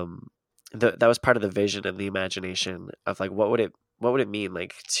that was part of the vision and the imagination of, like, what would it mean,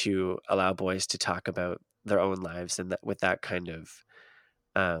 like, to allow boys to talk about their own lives, and with that kind of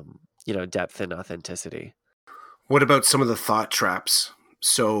depth and authenticity. What about some of the thought traps?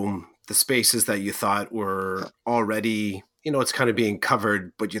 So the spaces that you thought were already, it's kind of being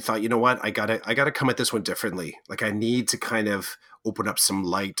covered, but you thought, what, I gotta come at this one differently. Like, I need to kind of open up some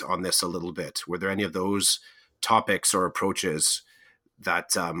light on this a little bit. Were there any of those topics or approaches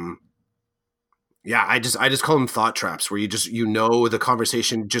that, I just call them thought traps, where the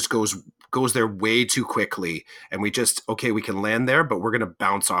conversation just goes there way too quickly, and we can land there, but we're going to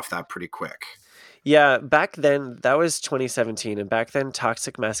bounce off that pretty quick. Yeah, back then, that was 2017, and back then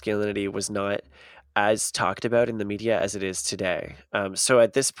toxic masculinity was not as talked about in the media as it is today. So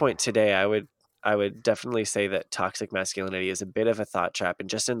at this point today, I would definitely say that toxic masculinity is a bit of a thought trap, and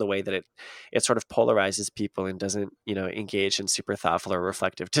just in the way that it sort of polarizes people and doesn't, engage in super thoughtful or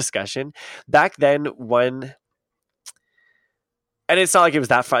reflective discussion. Back then, and it's not like it was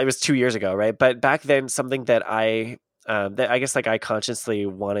that far, it was 2 years ago, right? But back then, something that I guess, like, I consciously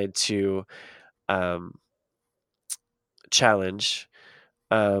wanted to challenge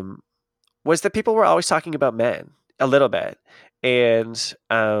was that people were always talking about men a little bit. And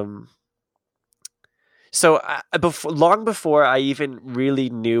so long before I even really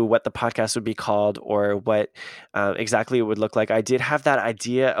knew what the podcast would be called, or what exactly it would look like, I did have that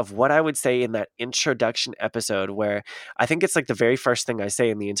idea of what I would say in that introduction episode, where I think it's like the very first thing I say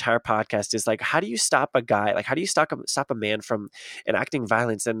in the entire podcast is, like, how do you stop a guy? Like, how do you stop a man from enacting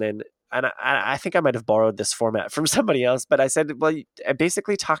violence? And I think I might have borrowed this format from somebody else, but I said, well, I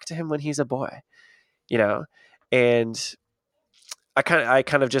basically talk to him when he's a boy, and I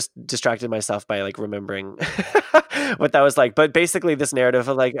kind of just distracted myself by like remembering what that was like. But basically, this narrative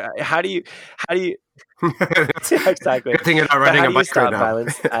of like, how do you It's- yeah, exactly. Good thing you're not But riding how a do you bike right stop now.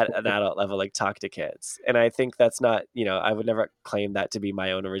 violence at an adult level? Like talk to kids. And I think that's not, I would never claim that to be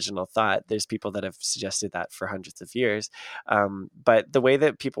my own original thought. There's people that have suggested that for hundreds of years. But the way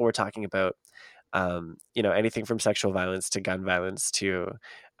that people were talking about, anything from sexual violence to gun violence to,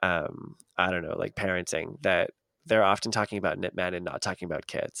 I don't know, like parenting, that they're often talking about men and not talking about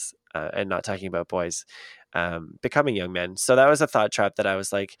kids, and not talking about boys becoming young men. So that was a thought trap that I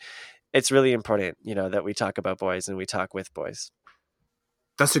was like, it's really important, that we talk about boys and we talk with boys.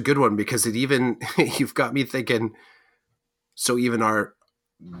 That's a good one because it even you've got me thinking. So even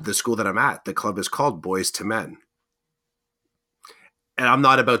the school that I'm at, the club is called Boys to Men, and I'm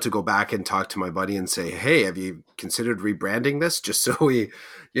not about to go back and talk to my buddy and say, "Hey, have you considered rebranding this?" Just so we,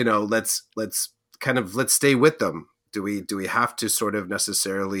 let's stay with them. Do we have to sort of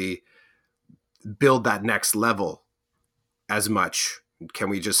necessarily build that next level as much? Can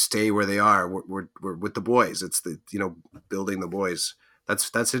we just stay where they are? We're with the boys. It's building the boys.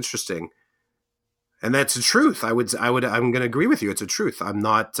 That's interesting, and that's the truth. I'm going to agree with you. It's a truth. I'm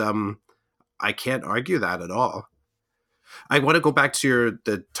not. I can't argue that at all. I want to go back to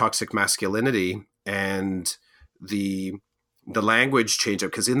the toxic masculinity and the language change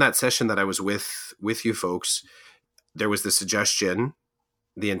up, because in that session that I was with you folks, there was the suggestion,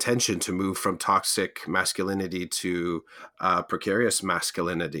 the intention to move from toxic masculinity to precarious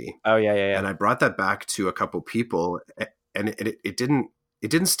masculinity. Oh yeah, yeah, yeah. And I brought that back to a couple people, and it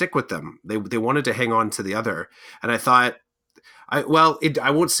didn't stick with them. They wanted to hang on to the other, and I thought, I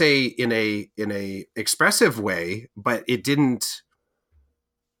won't say in a expressive way, but it didn't.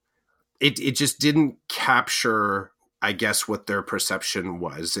 It just didn't capture, I guess, what their perception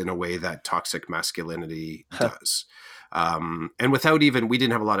was in a way that toxic masculinity does. And we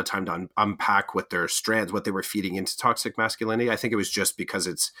didn't have a lot of time to unpack what their strands, what they were feeding into toxic masculinity. I think it was just because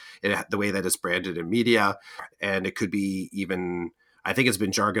the way that it's branded in media, and it could be even, I think it's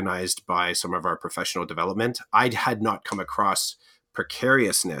been jargonized by some of our professional development. I had not come across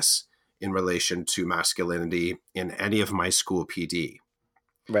precariousness in relation to masculinity in any of my school PD.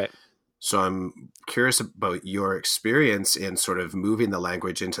 Right. So I'm curious about your experience in sort of moving the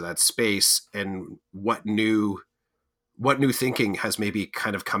language into that space, and what new thinking has maybe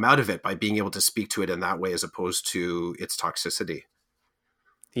kind of come out of it by being able to speak to it in that way as opposed to its toxicity.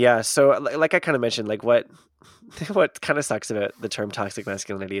 Yeah. So like I kind of mentioned, like what what kind of sucks about the term toxic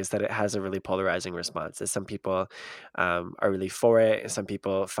masculinity is that it has a really polarizing response. As some people are really for it, and some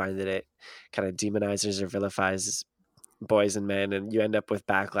people find that it kind of demonizes or vilifies boys and men, and you end up with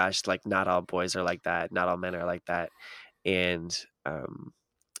backlash. Like not all boys are like that, not all men are like that, and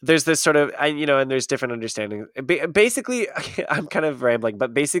there's this sort of, and there's different understanding. Basically, I'm kind of rambling,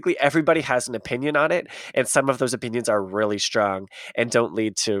 but basically everybody has an opinion on it, and some of those opinions are really strong and don't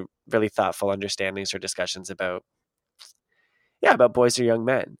lead to really thoughtful understandings or discussions about boys or young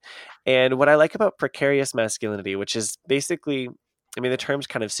men. And what I like about precarious masculinity, which is basically, the terms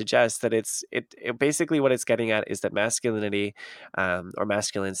kind of suggest that it basically what it's getting at is that masculinity, or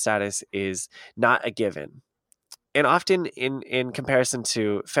masculine status, is not a given. And often in comparison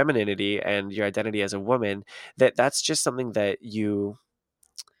to femininity and your identity as a woman, that's just something that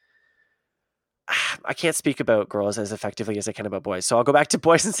I can't speak about girls as effectively as I can about boys. So I'll go back to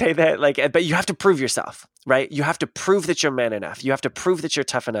boys and say that, like, but you have to prove yourself, right? You have to prove that you're man enough. You have to prove that you're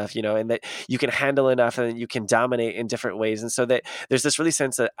tough enough, and that you can handle enough and that you can dominate in different ways. And so that there's this really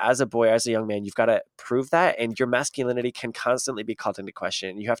sense that as a boy, as a young man, you've got to prove that, and your masculinity can constantly be called into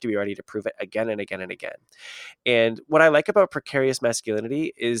question. You have to be ready to prove it again and again and again. And what I like about precarious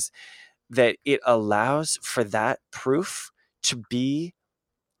masculinity is that it allows for that proof to be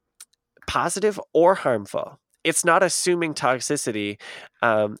positive or harmful. It's not assuming toxicity,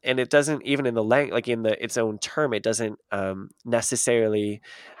 and it doesn't, even in the like in its own term, it doesn't necessarily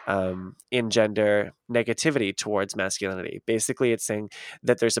engender negativity towards masculinity. Basically, it's saying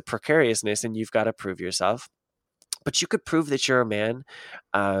that there's a precariousness, and you've got to prove yourself. But you could prove that you're a man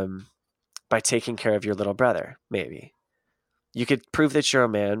by taking care of your little brother. Maybe you could prove that you're a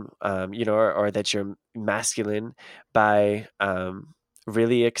man, or that you're masculine by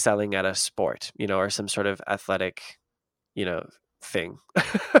really excelling at a sport, or some sort of athletic, thing.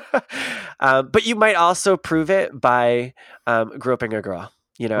 But you might also prove it by groping a girl,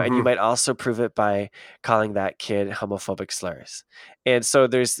 and you might also prove it by calling that kid homophobic slurs. And so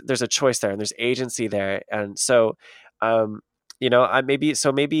there's a choice there, and there's agency there. And so, maybe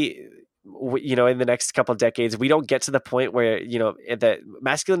in the next couple of decades, we don't get to the point where, that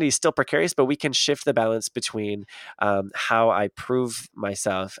masculinity is still precarious, but we can shift the balance between how I prove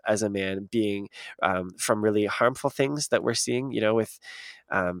myself as a man being from really harmful things that we're seeing, with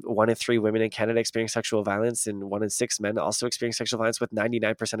 1 in 3 women in Canada experience sexual violence, and 1 in 6 men also experience sexual violence, with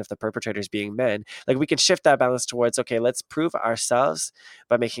 99% of the perpetrators being men. Like, we can shift that balance towards, okay, let's prove ourselves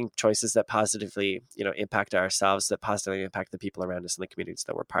by making choices that positively, impact ourselves, that positively impact the people around us and the communities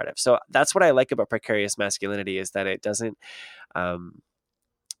that we're part of. So that's what I like about precarious masculinity, is that it doesn't,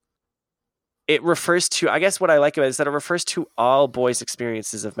 it refers to, I guess what I like about it is that it refers to all boys'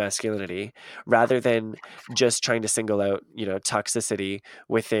 experiences of masculinity, rather than just trying to single out, toxicity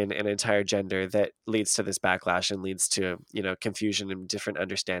within an entire gender that leads to this backlash and leads to, confusion and different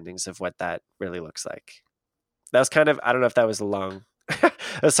understandings of what that really looks like. That was kind of, I don't know if that was long, it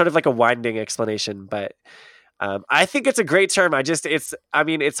was sort of like a winding explanation, but I think it's a great term.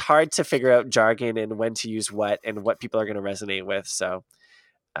 It's hard to figure out jargon and when to use what and what people are going to resonate with. So,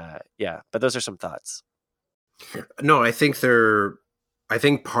 yeah, but those are some thoughts. No, I think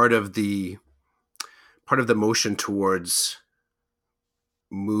part of the motion towards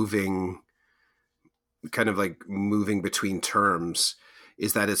moving between terms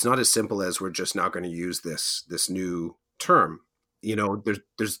is that it's not as simple as we're just not going to use this new term.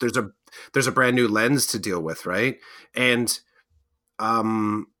 There's a brand new lens to deal with, right? And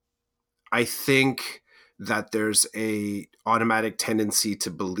I think that there's a automatic tendency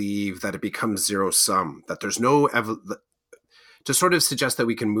to believe that it becomes zero sum, that there's no to sort of suggest that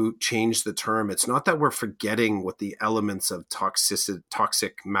we can change the term. It's not that we're forgetting what the elements of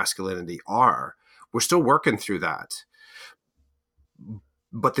toxic masculinity are. We're still working through that.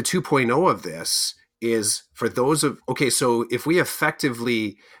 But the 2.0 of this is for those of, okay, so if we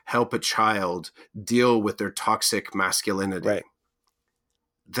effectively help a child deal with their toxic masculinity, right,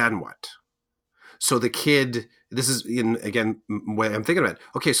 then what? So the kid, this is again what I'm thinking about.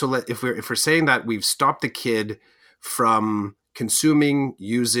 Okay, so if we're saying that we've stopped the kid from consuming,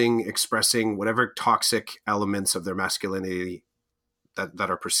 using, expressing whatever toxic elements of their masculinity that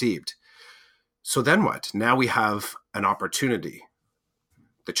are perceived. So then what? Now we have an opportunity.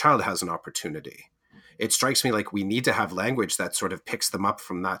 The child has an opportunity. It strikes me like we need to have language that sort of picks them up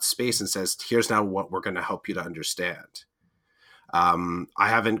from that space and says, here's now what we're going to help you to understand. I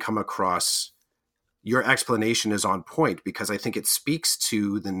haven't come across, your explanation is on point, because I think it speaks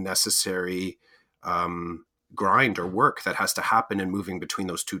to the necessary grind or work that has to happen in moving between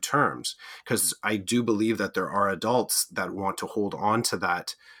those two terms. Because I do believe that there are adults that want to hold on to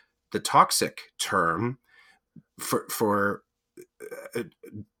that, the toxic term, for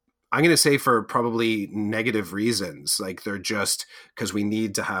I'm going to say for probably negative reasons. Like, they're just because we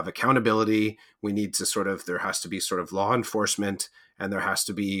need to have accountability. We need to there has to be sort of law enforcement, and there has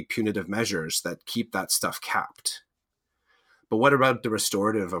to be punitive measures that keep that stuff capped. But what about the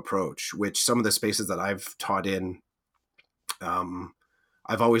restorative approach, which some of the spaces that I've taught in,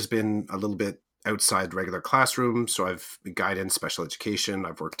 I've always been a little bit outside regular classroom. So I've been guidance, special education.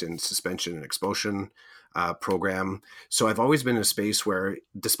 I've worked in suspension and expulsion program. So I've always been in a space where,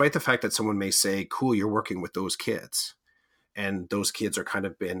 despite the fact that someone may say, cool, you're working with those kids, and those kids are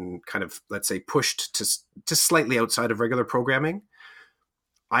been let's say, pushed to just slightly outside of regular programming,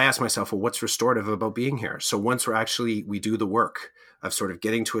 I ask myself, well, what's restorative about being here? So once we do the work of sort of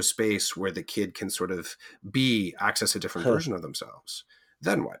getting to a space where the kid can sort of access a different version of themselves,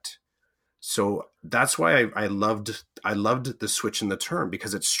 then what? So that's why I loved the switch in the term,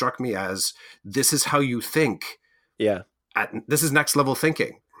 because it struck me as, this is how you think. Yeah. This is next level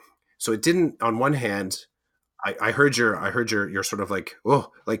thinking. So it didn't, on one hand, I heard your sort of like,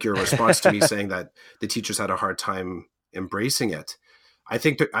 like your response to me saying that the teachers had a hard time embracing it. I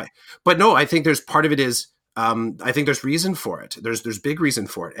think I think there's part of it is, I think there's reason for it. There's big reason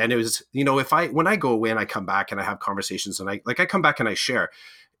for it. And it was, when I go away and I come back and I have conversations and I come back and I share,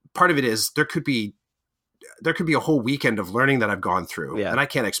 part of it is there could be a whole weekend of learning that I've gone through, and I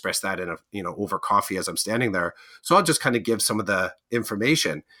can't express that in over coffee as I'm standing there. So I'll just kind of give some of the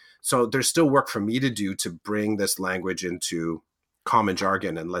information. So there's still work for me to do to bring this language into common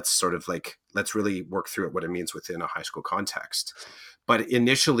jargon, and let's really work through it, what it means within a high school context. But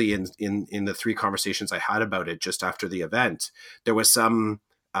initially in the 3 conversations I had about it just after the event, there was some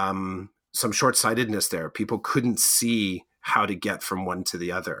short-sightedness there. People couldn't see how to get from one to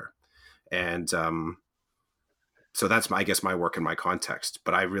the other. And so that's I guess my work in my context.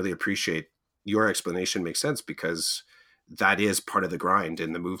 But I really appreciate your explanation. Makes sense, because that is part of the grind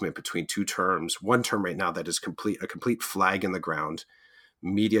in the movement between two terms. One term right now that is a complete flag in the ground,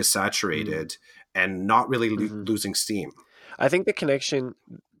 media saturated, and not really losing steam. I think the connection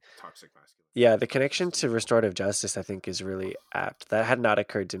toxic masculinity. Yeah, the connection to restorative justice, I think, is really apt. That had not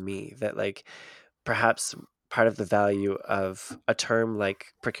occurred to me, that like perhaps part of the value of a term like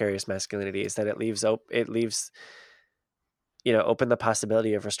precarious masculinity is that it leaves open the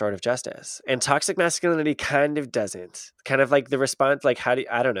possibility of restorative justice. And toxic masculinity kind of doesn't. Kind of like the response, like how do you,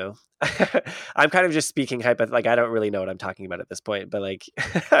 I don't know. I'm kind of just speaking like I don't really know what I'm talking about at this point, but like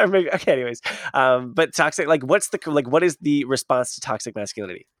okay, anyways. But toxic, like what is the response to toxic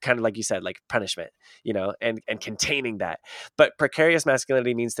masculinity? Kind of like you said, like punishment, and containing that. But precarious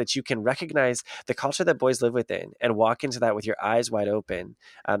masculinity means that you can recognize the culture that boys live within and walk into that with your eyes wide open,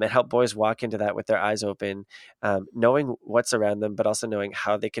 and help boys walk into that with their eyes open, knowing what's around them, but also knowing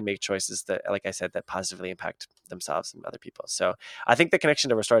how they can make choices that, like I said, that positively impact themselves and other people. So I think the connection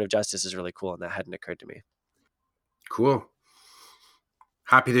to restorative justice is really cool, and that hadn't occurred to me. Cool.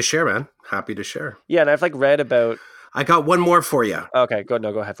 Happy to share, man. Happy to share. Yeah, and I've like read about. I got one more for you. Okay, go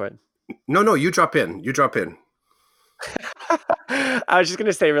ahead for it. No, you drop in. I was just going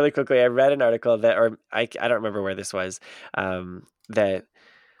to say really quickly, I read an article that, or I don't remember where this was, that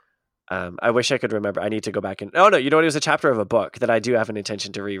I wish I could remember. I need to go back and, it was a chapter of a book that I do have an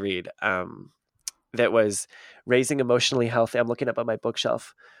intention to reread, that was Raising Emotionally Healthy. I'm looking up on my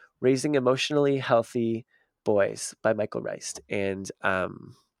bookshelf, Raising Emotionally Healthy Boys by Michael Reist. And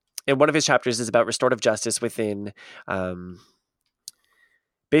one of his chapters is about restorative justice within,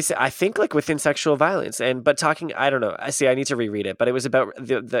 basically, I think like within sexual violence, but talking, I don't know. I need to reread it, but it was about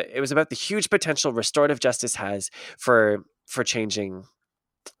the huge potential restorative justice has for changing.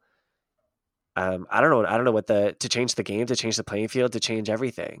 I don't know to change the game, to change the playing field, to change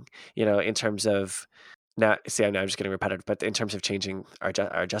everything. In terms of now. See, I'm just getting repetitive, but in terms of changing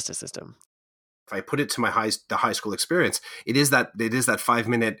our justice system. If I put it to the high school experience, it is that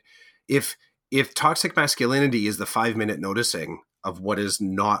 5-minute. If toxic masculinity is the 5-minute noticing of what is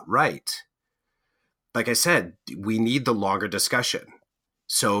not right, like I said, we need the longer discussion.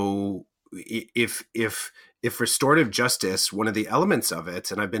 So if restorative justice, one of the elements of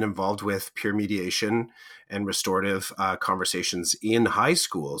it, and I've been involved with peer mediation and restorative conversations in high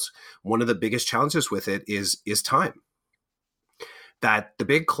schools, one of the biggest challenges with it is time. That the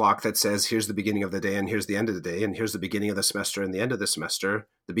big clock that says here's the beginning of the day and here's the end of the day, and here's the beginning of the semester and the end of the semester,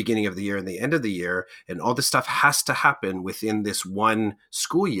 the beginning of the year and the end of the year, and all this stuff has to happen within this one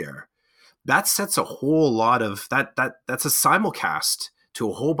school year. That sets a whole lot of that's a simulcast to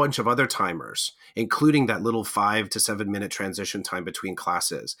a whole bunch of other timers, including that little 5 to 7 minute transition time between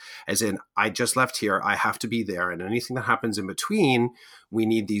classes. As in, I just left here, I have to be there, and anything that happens in between, we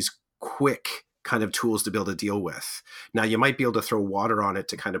need these quick kind of tools to be able to deal with. Now, you might be able to throw water on it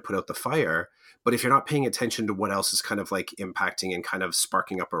to kind of put out the fire, but if you're not paying attention to what else is kind of like impacting and kind of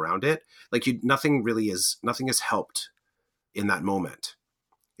sparking up around it, like nothing has helped in that moment.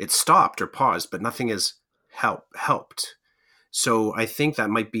 It's stopped or paused, but nothing has helped. So I think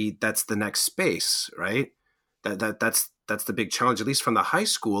that's the next space, right? That's the big challenge, at least from the high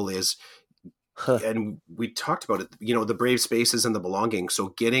school is, and we talked about it, the brave spaces and the belonging.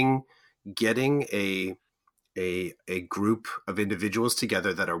 So getting a group of individuals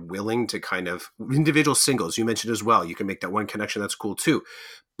together that are willing to kind of, individual singles, you mentioned as well, you can make that one connection, that's cool too.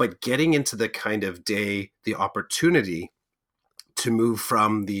 But getting into the kind of day, the opportunity to move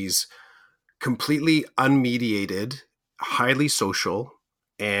from these completely unmediated, highly social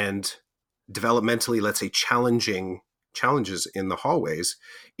and developmentally, let's say, challenges in the hallways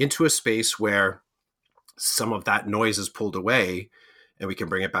into a space where some of that noise is pulled away, and we can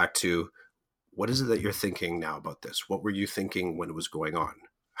bring it back to, what is it that you're thinking now about this? What were you thinking when it was going on?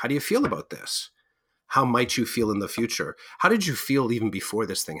 How do you feel about this? How might you feel in the future? How did you feel even before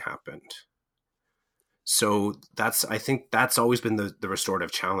this thing happened? So I think that's always been the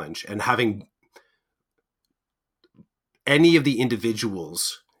restorative challenge, and having any of the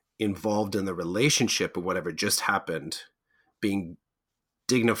individuals involved in the relationship or whatever just happened being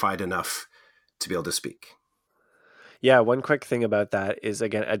dignified enough to be able to speak. Yeah, one quick thing about that is,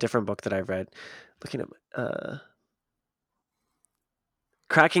 again, a different book that I've read, looking at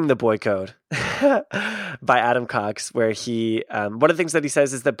Cracking the Boy Code by Adam Cox, where he, one of the things that he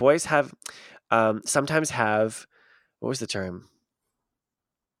says is that boys sometimes have, what was the term?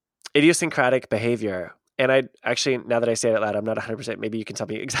 Idiosyncratic behavior. And I actually, now that I say it out loud, I'm not 100%. Maybe you can tell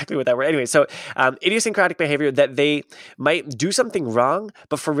me exactly what that word. Anyway, so idiosyncratic behavior, that they might do something wrong,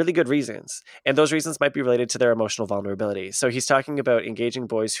 but for really good reasons. And those reasons might be related to their emotional vulnerability. So he's talking about engaging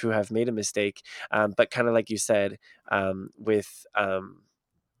boys who have made a mistake, but kind of like you said, with,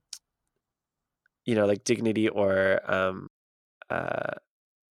 like dignity or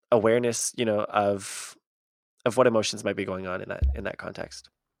awareness, of what emotions might be going on in that context.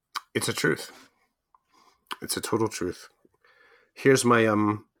 It's a truth. It's a total truth. Here's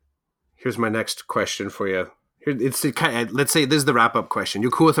my next question for you. Here, it's the kind of, let's say this is the wrap up question.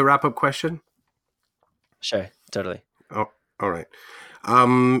 You cool with a wrap up question? Sure, totally. Oh, all right.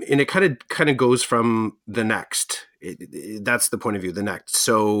 And it kind of goes from the next. That's the point of view. The next.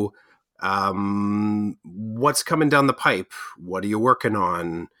 So, what's coming down the pipe? What are you working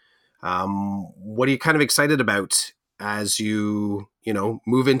on? What are you kind of excited about as you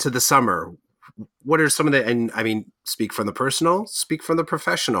move into the summer? What are some of the, and I mean, speak from the personal, speak from the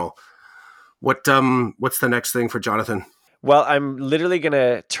professional. What's the next thing for Jonathan? Well, I'm literally going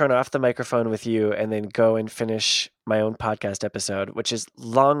to turn off the microphone with you and then go and finish my own podcast episode, which is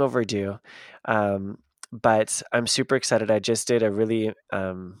long overdue. But I'm super excited. I just did a really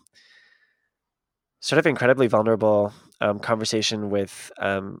sort of incredibly vulnerable conversation with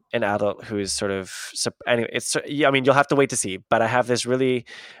an adult who is sort of, anyway, I mean, you'll have to wait to see, but I have this really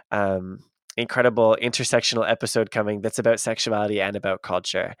incredible intersectional episode coming that's about sexuality and about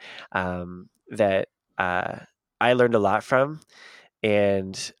culture that I learned a lot from.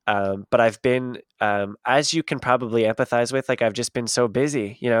 And but I've been as you can probably empathize with, like, I've just been so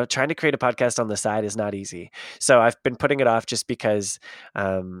busy, trying to create a podcast on the side is not easy. So I've been putting it off just because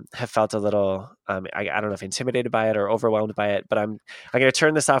have felt a little I don't know if intimidated by it or overwhelmed by it, but I'm going to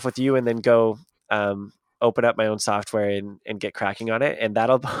turn this off with you and then go open up my own software and get cracking on it. And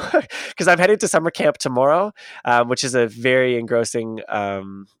that'll, because I'm headed to summer camp tomorrow, which is a very engrossing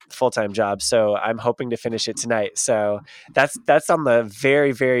full-time job. So I'm hoping to finish it tonight. So that's on the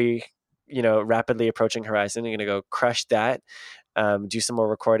very, very, rapidly approaching horizon. I'm going to go crush that, do some more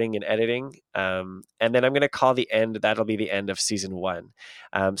recording and editing. And then I'm going to call that'll be the end of season 1.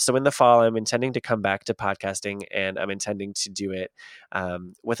 So in the fall, I'm intending to come back to podcasting, and I'm intending to do it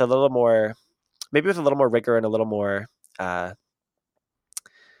with a little more rigor and a little more,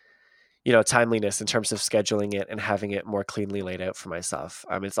 timeliness in terms of scheduling it and having it more cleanly laid out for myself.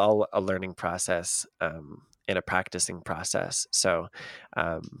 It's all a learning process and a practicing process. So,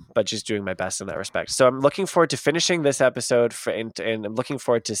 but just doing my best in that respect. So I'm looking forward to finishing this episode and I'm looking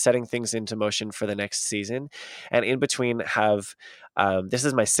forward to setting things into motion for the next season. And in between this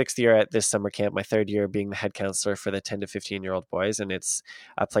is my 6th year at this summer camp, my 3rd year being the head counselor for the 10 to 15-year-old boys. And it's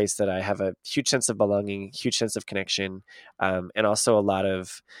a place that I have a huge sense of belonging, huge sense of connection, and also a lot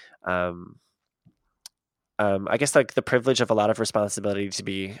of, I guess, like the privilege of a lot of responsibility to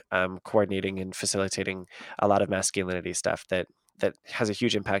be coordinating and facilitating a lot of masculinity stuff that has a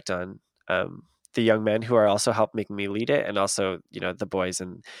huge impact on the young men who are also help making me lead it, and also the boys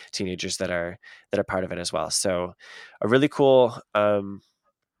and teenagers that are part of it as well. So a really cool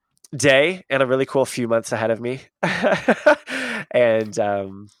day and a really cool few months ahead of me. And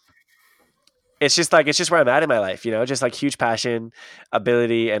it's just where I'm at in my life, just like huge passion,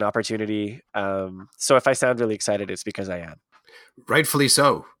 ability, and opportunity. So if I sound really excited, it's because I am. Rightfully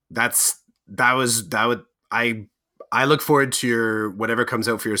so. I look forward to your whatever comes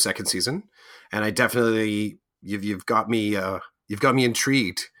out for your second season, and I definitely you've got me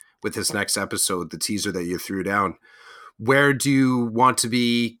intrigued with this next episode, the teaser that you threw down. Where do you want to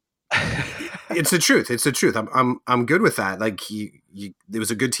be? It's the truth. It's the truth. I'm good with that. Like it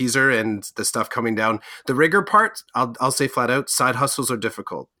was a good teaser, and the stuff coming down. The rigor part, I'll say flat out, side hustles are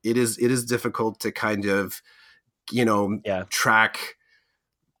difficult. It is difficult to kind of, track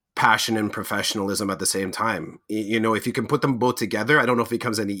passion and professionalism at the same time. If you can put them both together, I don't know if it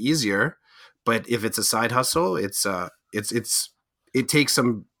becomes any easier. But if it's a side hustle, it takes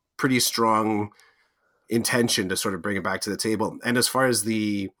some pretty strong intention to sort of bring it back to the table. And as far as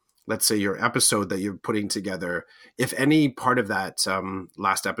let's say your episode that you're putting together, if any part of that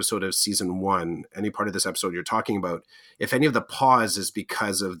last episode of season 1, any part of this episode you're talking about, if any of the pause is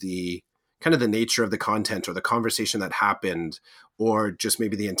because of the kind of the nature of the content or the conversation that happened, or just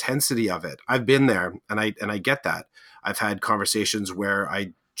maybe the intensity of it, I've been there, and I get that. I've had conversations where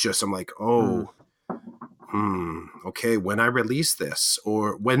I'm like, okay, when I release this,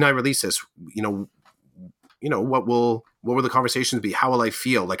 what will the conversations be? How will I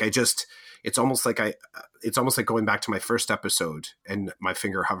feel? Like it's almost like going back to my first episode and my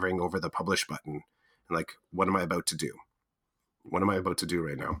finger hovering over the publish button and like, what am I about to do? What am I about to do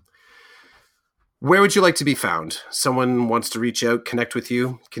right now? Where would you like to be found? Someone wants to reach out, connect with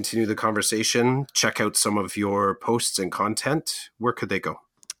you, continue the conversation, check out some of your posts and content. Where could they go?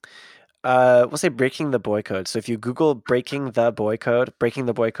 We'll say Breaking the Boy Code. So if you Google Breaking the Boy Code,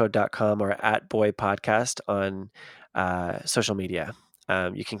 breakingtheboycode.com or @boypodcast on social media,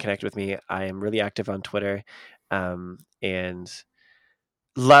 you can connect with me. I am really active on Twitter, and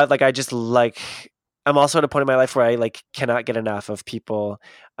I just like I'm also at a point in my life where I like cannot get enough of people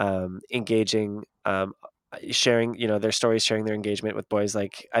engaging, sharing, their stories, sharing their engagement with boys.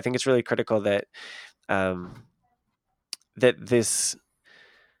 Like, I think it's really critical that that this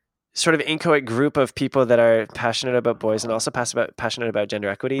sort of inchoate group of people that are passionate about boys and also passionate about gender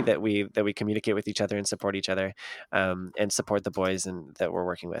equity, that we communicate with each other and support each other, and support the boys and that we're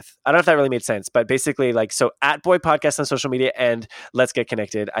working with. I don't know if that really made sense, but basically, like, so at Boy Podcast on social media and Let's Get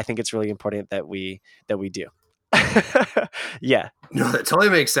Connected, I think it's really important that we do. Yeah. No, that totally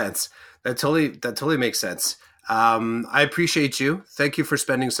makes sense. That totally makes sense. I appreciate you. Thank you for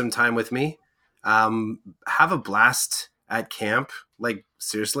spending some time with me. Have a blast at camp. Like,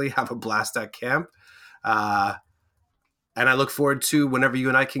 seriously, have a blast at camp. And I look forward to whenever you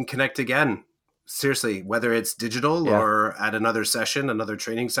and I can connect again. Seriously, whether it's digital or at another session, another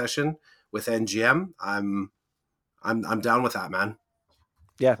training session with NGM, I'm down with that, man.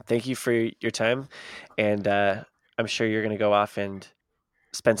 Yeah, thank you for your time, and I'm sure you're going to go off and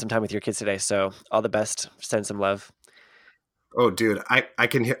spend some time with your kids today. So all the best. Send some love. Oh, dude, I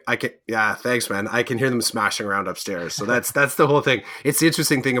can hear, yeah, thanks, man. I can hear them smashing around upstairs. So that's the whole thing. It's the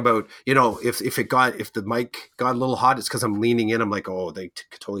interesting thing about, if the mic got a little hot, it's because I'm leaning in. I'm like, oh, they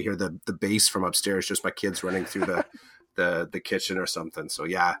totally hear the bass from upstairs, just my kids running through the kitchen or something. So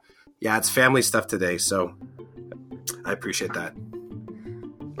yeah, it's family stuff today. So I appreciate that.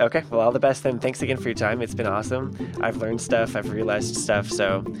 Okay, well, all the best then. Thanks again for your time. It's been awesome. I've learned stuff. I've realized stuff.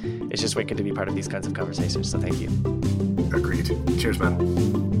 So it's just wicked to be part of these kinds of conversations. So thank you. Agreed. Cheers,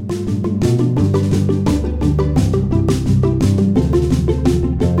 man.